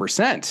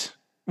 100%.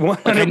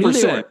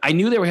 100%. I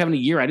knew they were having a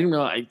year. I didn't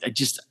realize.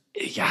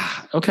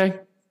 Okay.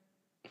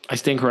 I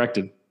stand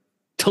corrected.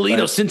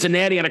 Toledo,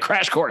 Cincinnati on a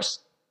crash course.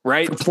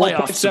 Right.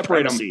 Playoff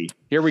separate them.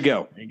 Here we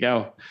go. There you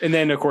go. And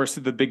then, of course,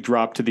 the big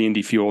drop to the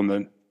Indy Fuel in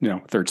the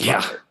third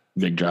spot. Yeah,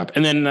 big drop.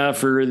 And then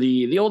for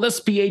the old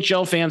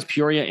SPHL fans,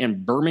 Peoria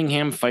and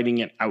Birmingham fighting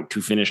it out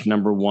to finish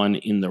number 1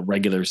 in the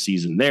regular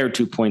season. There,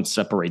 2 points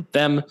separate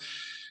them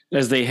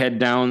as they head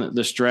down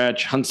the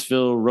stretch.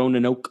 Huntsville,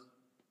 Roanoke,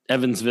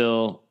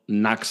 Evansville,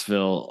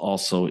 Knoxville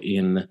also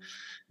in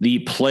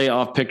the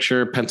playoff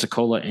picture.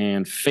 Pensacola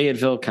and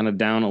Fayetteville kind of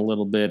down a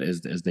little bit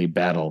as they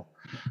battle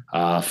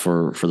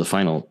for the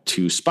final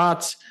 2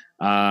 spots.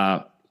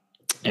 And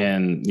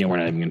we're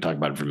not even going to talk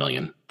about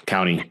Vermilion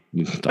County.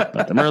 We talked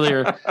about them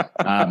earlier.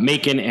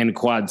 Macon and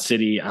Quad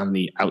City on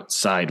the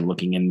outside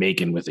looking in.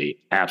 Macon with a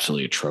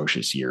absolutely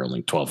atrocious year,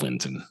 only 12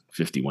 wins and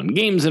 51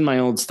 games in my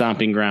old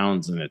stomping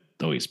grounds. And it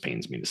always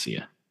pains me to see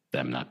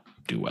them not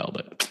do well,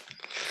 but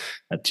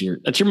that's your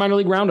minor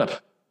league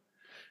roundup.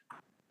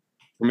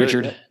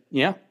 Richard.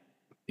 Yeah.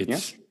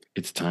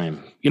 It's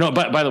time.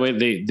 By the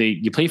way,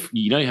 you play for,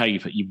 how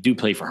you do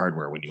play for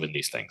hardware when you win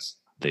these things.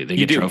 They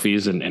get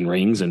trophies and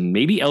rings, and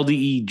maybe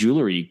LDE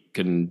jewelry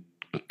can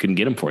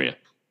get them for you.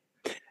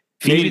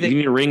 If you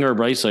need a ring or a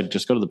bracelet,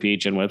 just go to the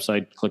PHN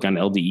website, click on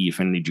LDE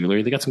Affinity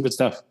Jewelry. They got some good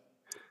stuff.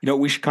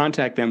 We should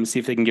contact them and see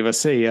if they can give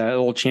us a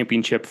little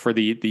championship for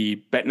the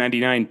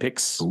Bet99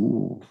 picks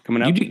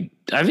coming up.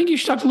 I think you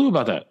should talk to Lou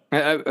about that.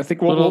 I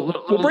think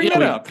we'll bring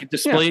that up.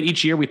 Display it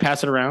each year. We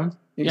pass it around.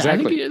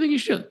 Exactly. Yeah, I think you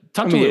should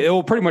talk to Lou. It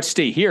will pretty much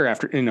stay here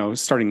after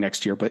starting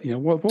next year. But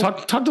we'll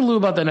talk to Lou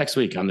about that next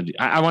week.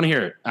 I want to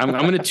hear it. I'm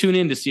going to tune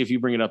in to see if you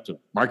bring it up to him.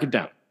 Mark it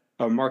down.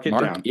 Mark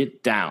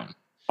it down.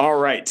 All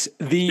right.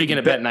 Speaking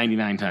of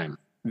Bet99 time.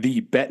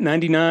 The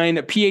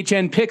Bet99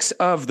 PHN picks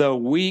of the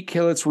week.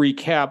 Let's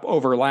recap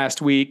over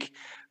last week.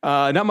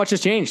 Not much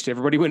has changed.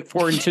 Everybody went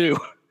 4-2.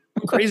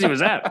 How crazy was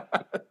that?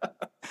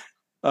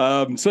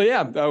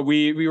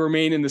 We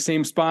remain in the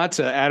same spot.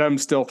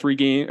 Adam's still 2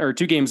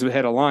 games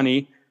ahead of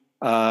Lonnie.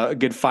 A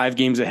good 5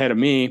 games ahead of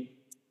me.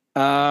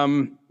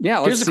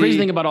 Here's the crazy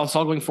thing about us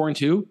all going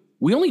 4-2.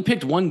 We only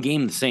picked 1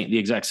 game the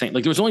exact same.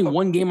 Like there was only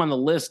 1 game on the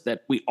list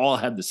that we all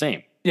had the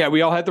same. Yeah,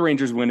 we all had the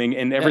Rangers winning,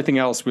 and everything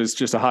else was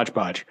just a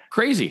hodgepodge.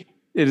 Crazy.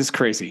 It is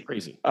crazy.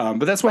 But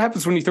that's what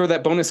happens when you throw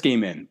that bonus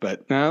game in.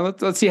 But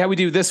let's see how we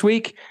do this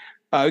week.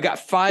 We got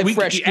 5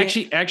 fresh.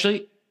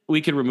 Actually,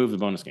 we could remove the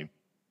bonus game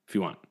if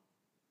you want.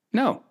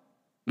 No,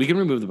 we can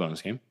remove the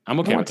bonus game. I'm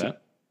okay with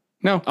that.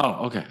 No.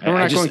 Oh, okay. No, we're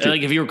not going to.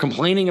 Like if you were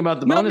complaining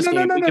about the bonus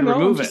game, we can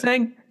remove it.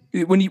 Saying,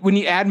 when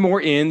you add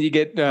more in, you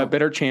get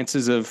better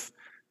chances of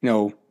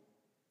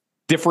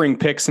differing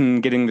picks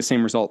and getting the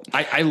same result.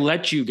 I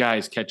let you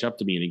guys catch up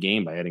to me in a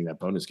game by adding that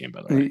bonus game.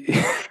 By the way,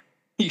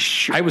 you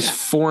sure? I was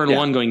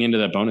 4-1 going into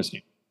that bonus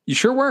game. You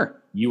sure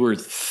were. You were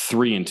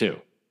 3-2.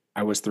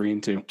 I was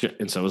 3-2,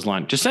 and so was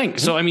Lon. Just saying.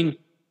 So I mean.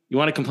 You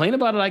want to complain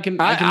about it? I can.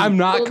 I'm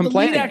not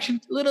complaining.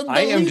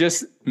 I am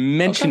just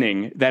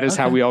mentioning that is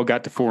how we all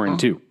got to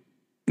 4-2.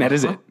 That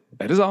is it.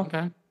 That is all.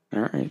 Okay.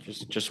 All right.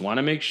 Just want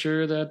to make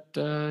sure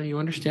that you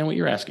understand what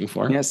you're asking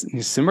for. Yes.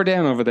 You simmer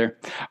down over there.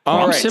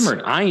 I'm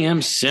simmered. I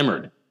am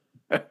simmered.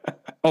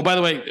 Oh, by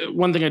the way,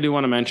 one thing I do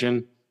want to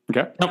mention.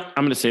 Okay. Nope.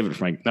 I'm going to save it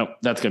for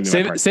that's going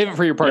to be save it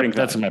for your parting.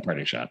 That's my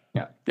parting shot.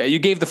 Yeah. Yeah. You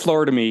gave the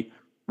floor to me.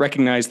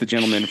 Recognize the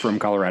gentleman from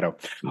Colorado.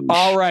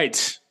 All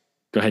right.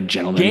 Go ahead,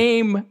 gentlemen.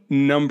 Game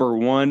number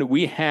 1,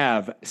 we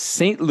have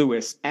St.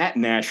 Louis at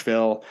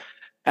Nashville.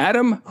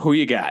 Adam, who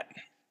you got?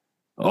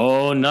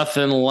 Oh,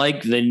 nothing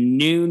like the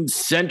noon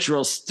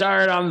Central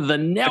start on the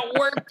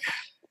network.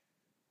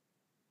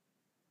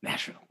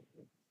 Nashville.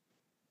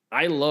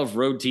 I love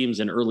road teams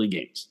in early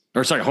games.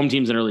 Or sorry, home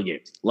teams in early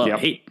games.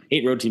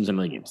 Hate road teams in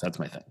early games. That's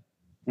my thing.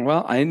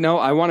 Well, I know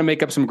I want to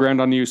make up some ground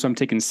on you, so I'm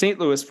taking St.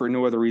 Louis for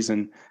no other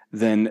reason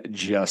than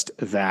just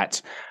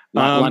that.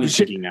 Lonnie's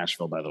picking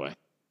Nashville, by the way.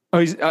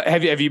 Oh,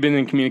 have you been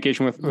in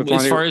communication with Lonnie?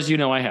 As far as you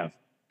know, I have.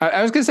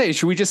 I was going to say,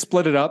 should we just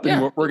split it up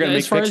and we're going to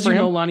make picks for him? As far as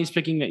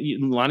you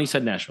know, Lonnie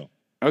said Nashville.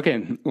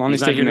 Okay,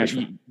 Lonnie's taking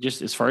Nashville.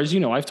 Just as far as you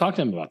know, I've talked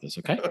to him about this.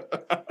 Okay.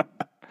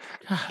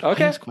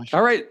 Okay.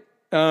 All right.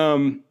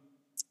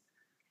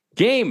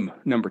 Game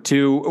number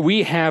 2.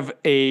 We have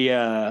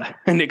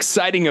an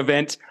exciting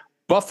event.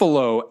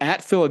 Buffalo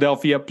at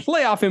Philadelphia.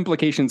 Playoff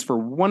implications for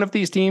one of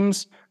these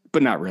teams,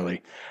 but not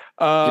really.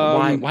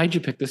 Why'd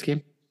you pick this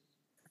game?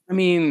 I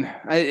mean,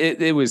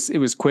 it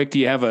was quick. Do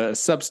you have a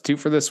substitute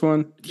for this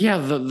one? Yeah,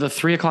 the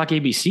 3:00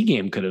 ABC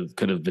game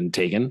could have been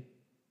taken.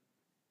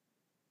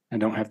 I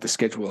don't have the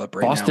schedule up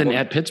right Boston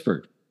now.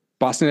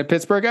 Boston at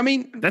Pittsburgh. I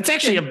mean, that's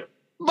actually a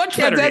much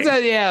better game.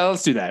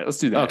 Let's do that.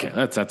 Okay,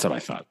 that's what I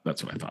thought.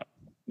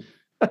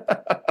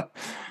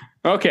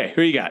 Okay,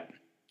 who you got?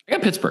 I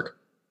got Pittsburgh.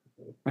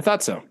 I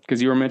thought so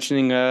because you were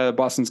mentioning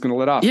Boston's going to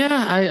let off. Yeah,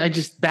 I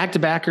just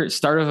back-to-back or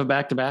start of a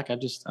back-to-back.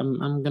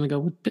 I'm going to go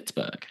with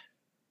Pittsburgh.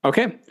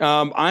 Okay,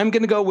 I'm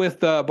going to go with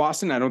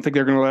Boston. I don't think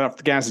they're going to let off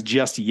the gas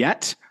just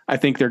yet. I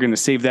think they're going to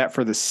save that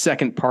for the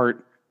second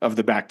part of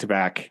the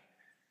back-to-back.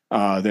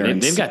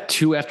 They've got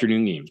 2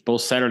 afternoon games.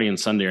 Both Saturday and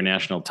Sunday are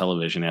national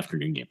television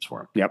afternoon games for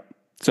them. Yep.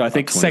 So I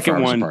think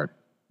second one,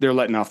 they're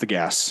letting off the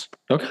gas.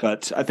 Okay.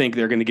 But I think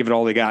they're going to give it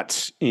all they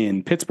got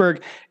in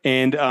Pittsburgh.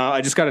 And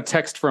I just got a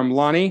text from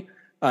Lonnie.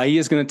 He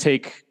is going to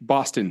take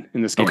Boston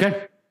in this game.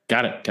 Okay.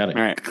 Got it. All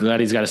right. Glad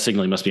he's got a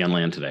signal. He must be on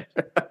land today.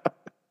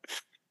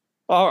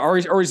 Or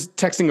he's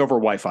texting over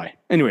Wi-Fi.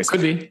 Anyways.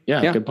 Could be.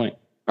 Yeah. Good point.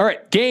 All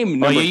right. Game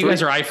number 3. You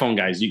guys are iPhone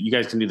guys. You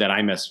guys can do that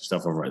iMessage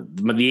stuff over.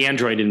 The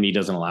Android in me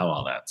doesn't allow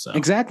all that. So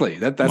exactly.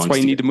 That's why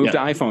you need to move to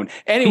iPhone.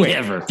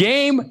 Anyway,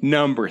 game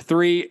number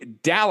 3,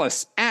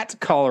 Dallas at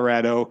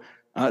Colorado.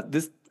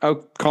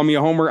 Call me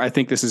a homer. I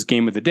think this is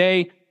game of the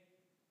day.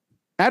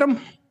 Adam,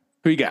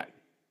 who you got?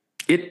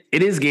 It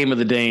is game of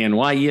the day, and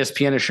why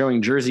ESPN is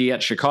showing Jersey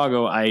at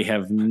Chicago, I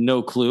have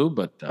no clue,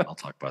 but I'll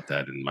talk about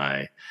that in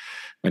my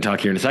talk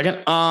here in a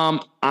second.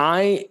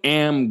 I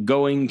am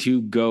going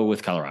to go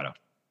with Colorado.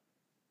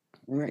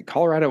 All right,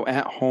 Colorado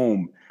at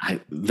home.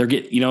 They're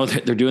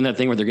doing that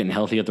thing where they're getting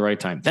healthy at the right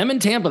time. Them in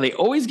Tampa, they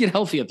always get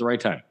healthy at the right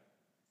time.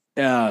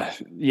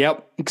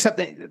 Yep. Except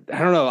I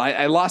don't know.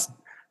 I lost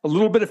a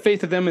little bit of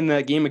faith of them in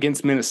that game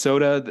against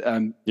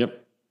Minnesota. Yep.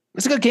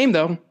 It's a good game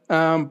though.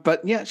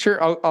 But yeah,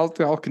 sure.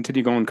 I'll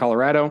continue going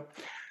Colorado.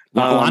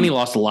 Lonnie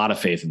lost a lot of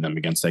faith in them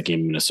against that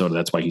game in Minnesota.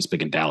 That's why he's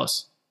picking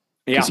Dallas.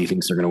 Because he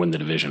thinks they're going to win the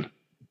division.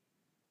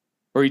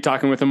 Were you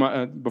talking with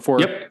him before?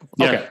 Yep.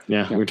 Okay.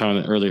 Yeah. We were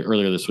talking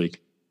earlier this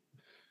week.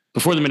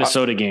 Before the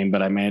Minnesota game,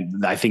 but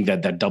I think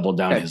that doubled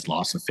down his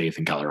loss of faith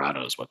in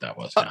Colorado is what that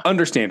was. Yeah.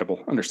 Understandable.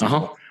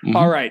 Mm-hmm.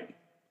 All right.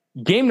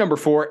 Game number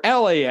 4,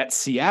 LA at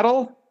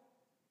Seattle.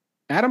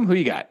 Adam, who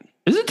you got?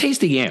 This is a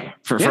tasty game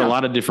for a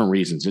lot of different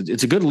reasons.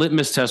 It's a good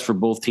litmus test for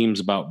both teams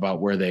about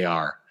where they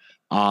are.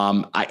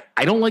 I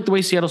don't like the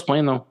way Seattle's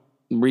playing though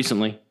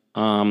recently.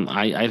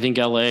 I think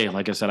LA,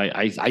 like I said,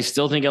 I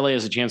still think LA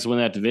has a chance to win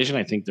that division.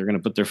 I think they're going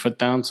to put their foot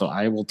down. So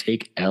I will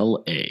take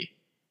LA.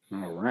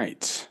 All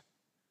right.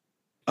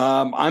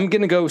 I'm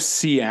going to go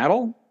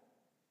Seattle.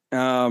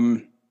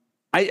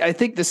 I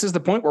think this is the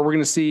point where we're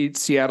going to see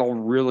Seattle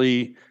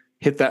really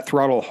hit that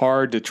throttle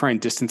hard to try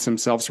and distance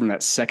themselves from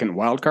that second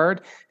wild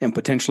card and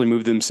potentially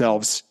move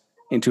themselves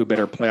into a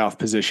better playoff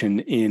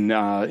position in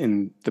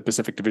the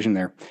Pacific Division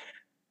there.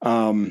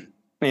 I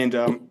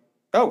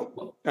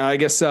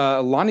guess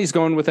Lonnie's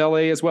going with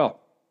LA as well.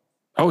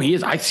 Oh, he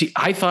is. I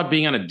thought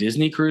being on a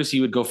Disney cruise,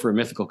 he would go for a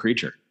mythical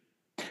creature.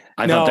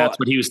 I thought that's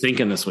what he was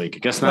thinking this week. I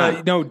guess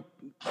not. No,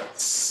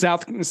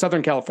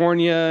 Southern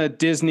California,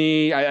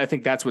 Disney. I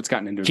think that's what's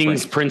gotten into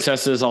Kings,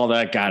 princesses, all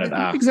that. Got it.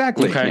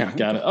 Exactly. Okay. Yeah.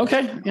 Got it.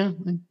 Okay. Yeah.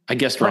 I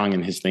guessed wrong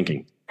in his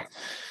thinking.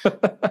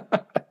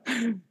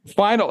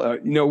 Final,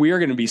 we are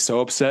going to be so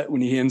upset when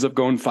he ends up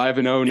going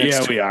 5-0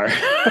 next. Yeah, we are.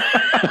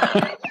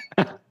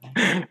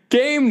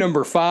 Game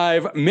number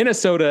 5,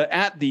 Minnesota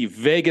at the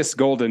Vegas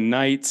Golden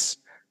Knights.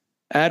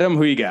 Adam,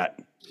 who you got?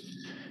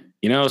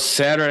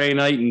 Saturday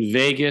night in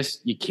Vegas,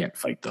 you can't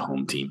fight the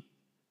home team.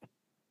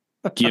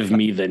 Give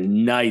me the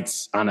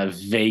Knights on a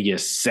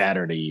Vegas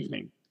Saturday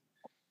evening.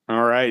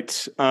 All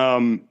right.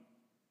 I'm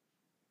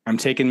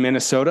taking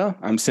Minnesota.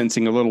 I'm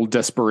sensing a little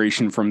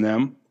desperation from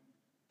them.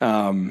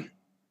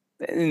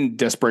 In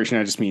desperation,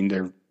 I just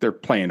mean they're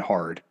playing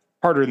harder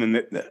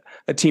than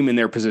a team in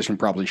their position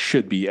probably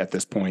should be at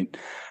this point.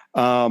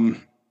 Have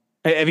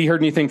you heard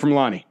anything from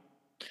Lonnie?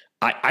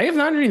 I have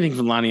not heard anything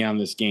from Lonnie on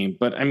this game,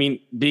 but I mean,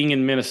 being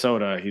in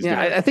Minnesota,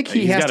 I think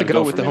he has to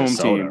go with the home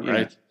team,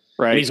 right? Yeah.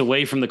 Right. And he's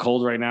away from the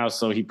cold right now,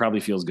 so he probably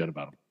feels good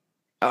about it.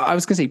 I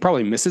was going to say he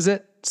probably misses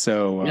it.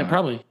 So yeah,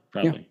 probably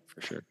for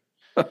sure.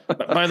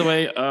 But by the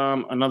way,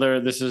 another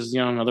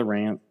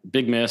rant,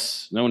 big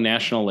miss, no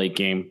national late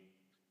game.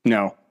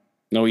 No.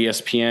 No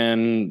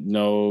ESPN,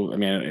 no, I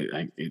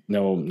mean,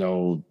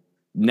 no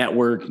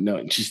network,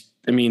 no, just,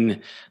 I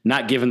mean,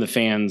 not giving the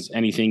fans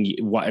anything.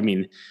 I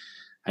mean,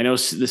 I know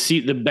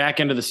the back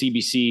end of the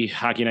CBC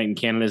Hockey Night in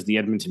Canada is the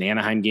Edmonton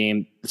Anaheim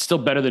game. It's still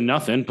better than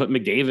nothing. Put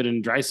McDavid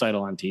and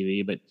Draisaitl on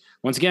TV, but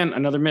once again,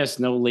 another miss.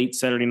 No late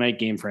Saturday night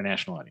game for a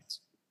national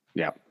audience.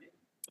 Yeah,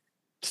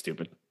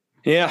 stupid.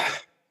 Yeah.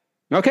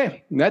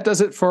 Okay, that does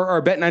it for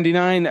our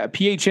Bet99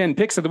 PHN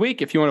picks of the week.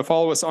 If you want to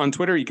follow us on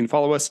Twitter, you can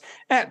follow us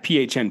at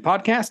PHN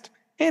Podcast.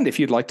 And if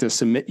you'd like to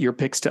submit your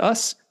picks to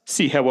us,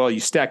 see how well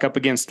you stack up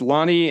against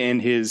Lonnie and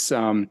his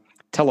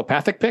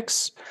telepathic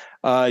picks,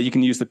 you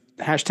can use the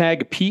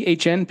hashtag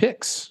PHN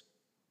picks.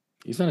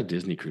 He's on a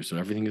Disney cruise, so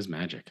everything is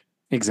magic.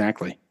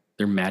 Exactly.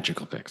 They're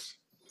magical picks.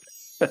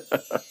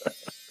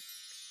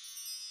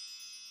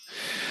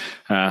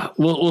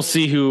 We'll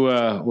see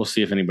we'll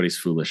see if anybody's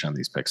foolish on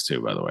these picks too,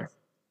 by the way.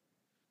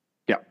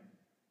 Yeah.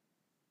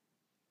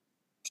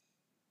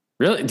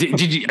 Really?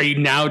 Did you? Are you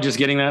now just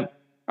getting that?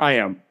 I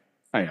am.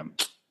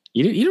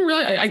 You didn't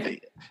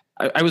really.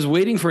 I was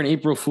waiting for an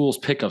April Fool's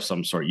pick of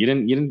some sort. You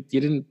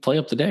didn't play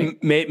up the day.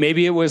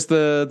 Maybe it was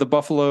the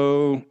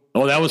Buffalo.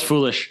 Oh, that was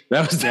foolish.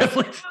 That was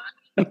definitely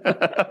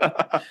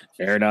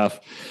fair enough.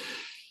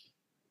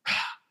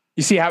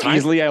 You see how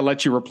easily I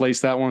let you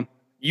replace that one?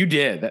 You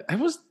did. It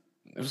was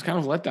kind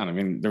of a letdown. I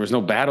mean, there was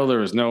no battle. There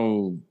was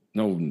no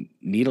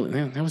needle.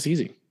 That was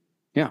easy.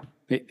 Yeah.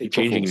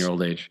 Changing in your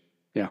old age.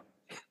 Yeah.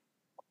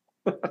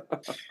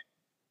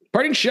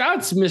 Parting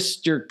shots,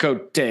 Mr.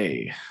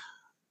 Cote.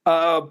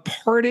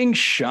 Parting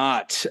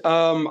shot.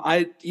 I'm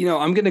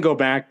going to go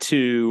back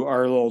to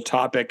our little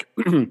topic.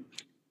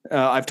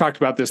 I've talked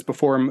about this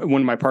before.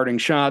 One of my parting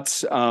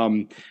shots,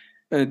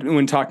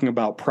 when talking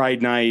about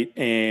Pride Night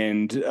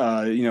and,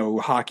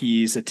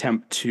 hockey's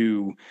attempt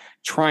to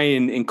try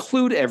and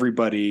include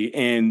everybody,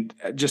 and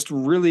just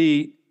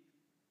really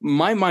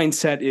my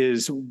mindset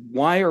is,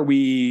 why are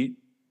we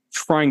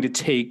trying to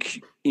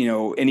take,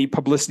 any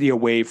publicity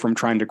away from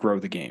trying to grow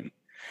the game?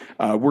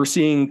 We're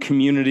seeing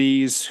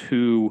communities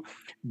who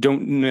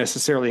don't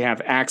necessarily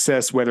have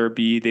access, whether it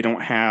be they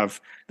don't have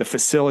the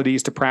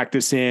facilities to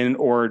practice in,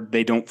 or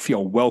they don't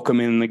feel welcome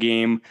in the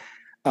game.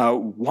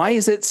 Why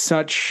is it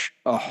such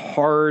a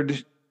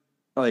hard,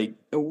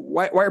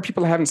 why are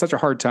people having such a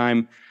hard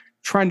time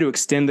trying to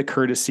extend the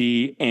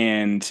courtesy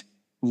and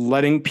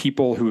letting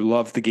people who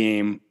love the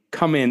game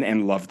come in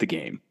and love the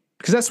game?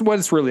 Because that's what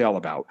it's really all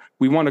about.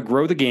 We want to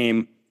grow the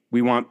game.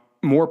 We want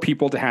more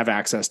people to have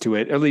access to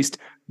it, at least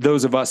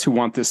those of us who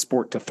want this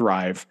sport to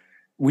thrive.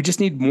 We just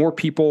need more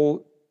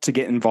people to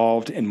get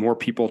involved and more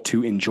people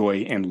to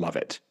enjoy and love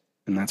it.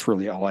 And that's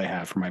really all I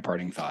have for my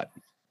parting thought.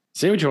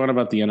 Say what you want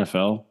about the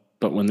NFL,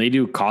 but when they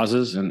do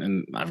causes,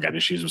 and I've got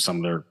issues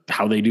with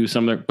how they do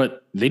some of their,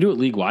 but they do it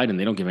league wide and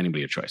they don't give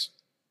anybody a choice.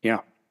 Yeah.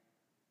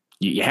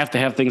 You have to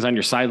have things on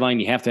your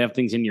sideline. You have to have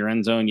things in your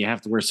end zone. You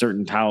have to wear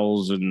certain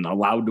towels and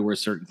allowed to wear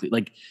certain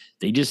things.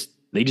 They just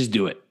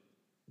do it.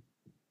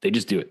 They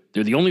just do it.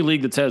 They're the only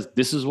league that says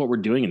this is what we're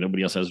doing and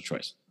nobody else has a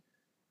choice.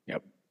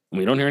 Yep. And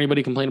we don't hear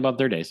anybody complain about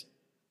their days.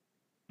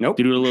 Nope.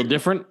 They do it a little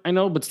different, I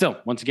know, but still,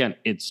 once again,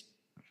 it's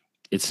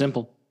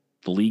simple.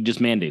 The league just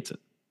mandates it.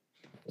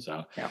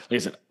 So, Like I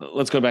said,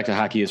 let's go back to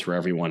hockey is for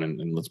everyone,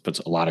 and let's put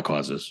a lot of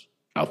causes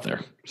out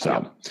there.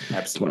 So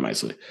that's one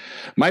of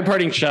my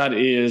parting shot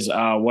is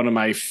one of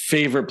my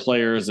favorite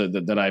players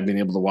that I've been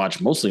able to watch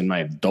mostly in my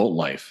adult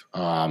life,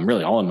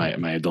 really all in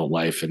my adult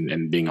life,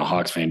 and being a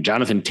Hawks fan.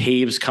 Jonathan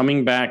Toews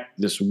coming back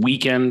this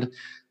weekend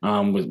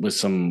with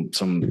some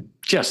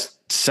just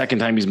second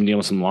time he's been dealing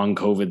with some long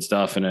COVID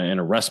stuff and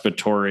a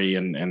respiratory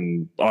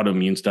and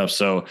autoimmune stuff.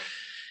 So,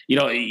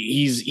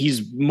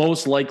 he's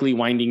most likely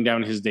winding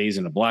down his days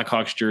in a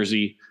Blackhawks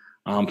jersey.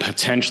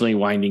 Potentially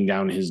winding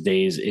down his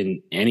days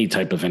in any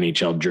type of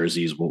NHL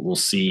jerseys. We'll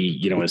see,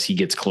 as he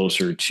gets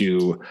closer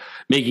to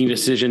making a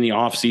decision in the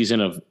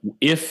offseason of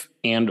if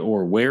and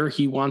or where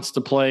he wants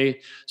to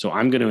play. So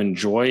I'm going to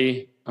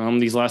enjoy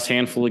these last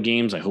handful of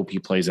games. I hope he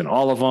plays in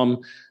all of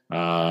them.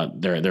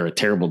 They're a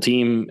terrible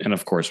team. And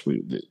of course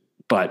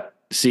but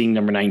seeing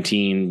number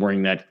 19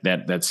 wearing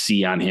that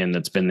C on him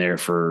that's been there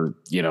for,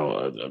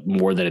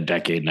 more than a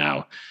decade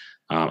now.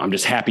 I'm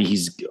just happy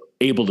he's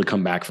able to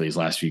come back for these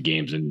last few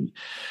games, and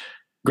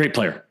great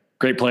player,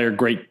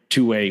 great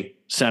two-way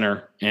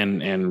center,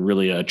 and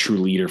really a true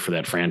leader for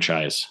that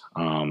franchise.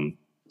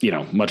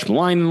 Much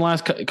maligned in the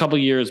last couple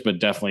of years, but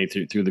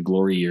definitely through the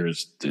glory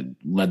years,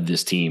 led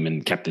this team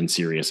and kept in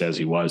serious as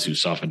he was, who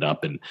softened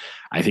up. And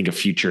I think a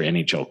future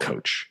NHL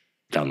coach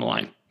down the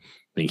line.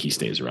 I think he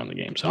stays around the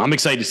game. So I'm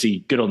excited to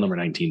see good old number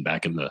 19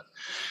 back in the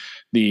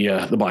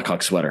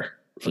Blackhawks sweater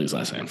for these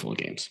last handful of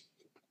games.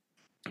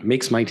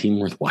 Makes my team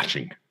worth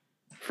watching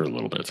for a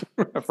little bit.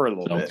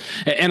 bit.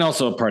 And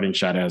also a parting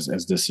shot as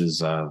this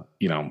is, on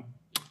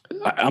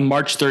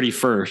March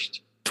 31st,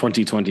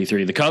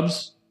 2023, the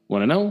Cubs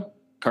 1-0,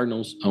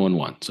 Cardinals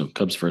 0-1. So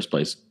Cubs first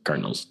place,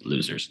 Cardinals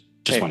losers.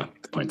 Just want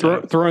to point that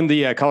out. Throw in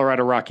the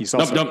Colorado Rockies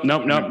also.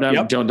 Nope.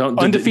 Yep. Don't.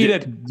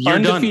 Undefeated. You're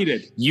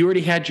undefeated. Done. You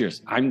already had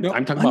yours. I'm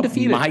talking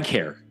undefeated. About my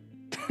care.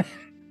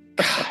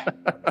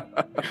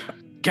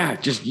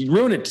 God, just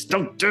ruin it. Just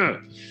don't do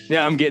it.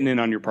 Yeah, I'm getting in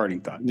on your parting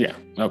thought. Yeah.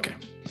 Okay.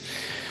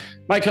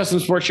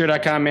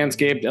 MyCustomSportsShare.com,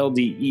 Manscaped,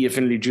 LDE,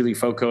 Affinity, Julie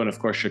Foco, and of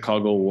course,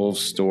 Chicago Wolves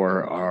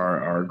Store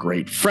are our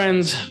great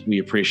friends. We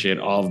appreciate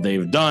all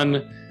they've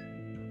done.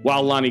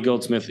 While Lonnie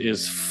Goldsmith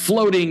is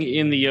floating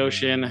in the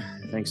ocean,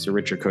 thanks to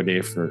Richard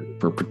Codet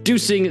for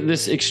producing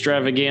this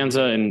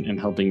extravaganza and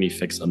helping me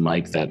fix a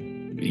mic that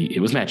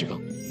it was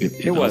magical.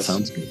 It was.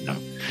 Sounds good. No.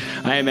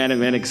 I am Adam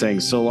Manick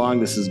saying so long.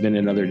 This has been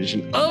another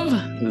edition of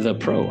the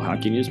Pro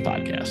Hockey News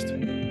Podcast.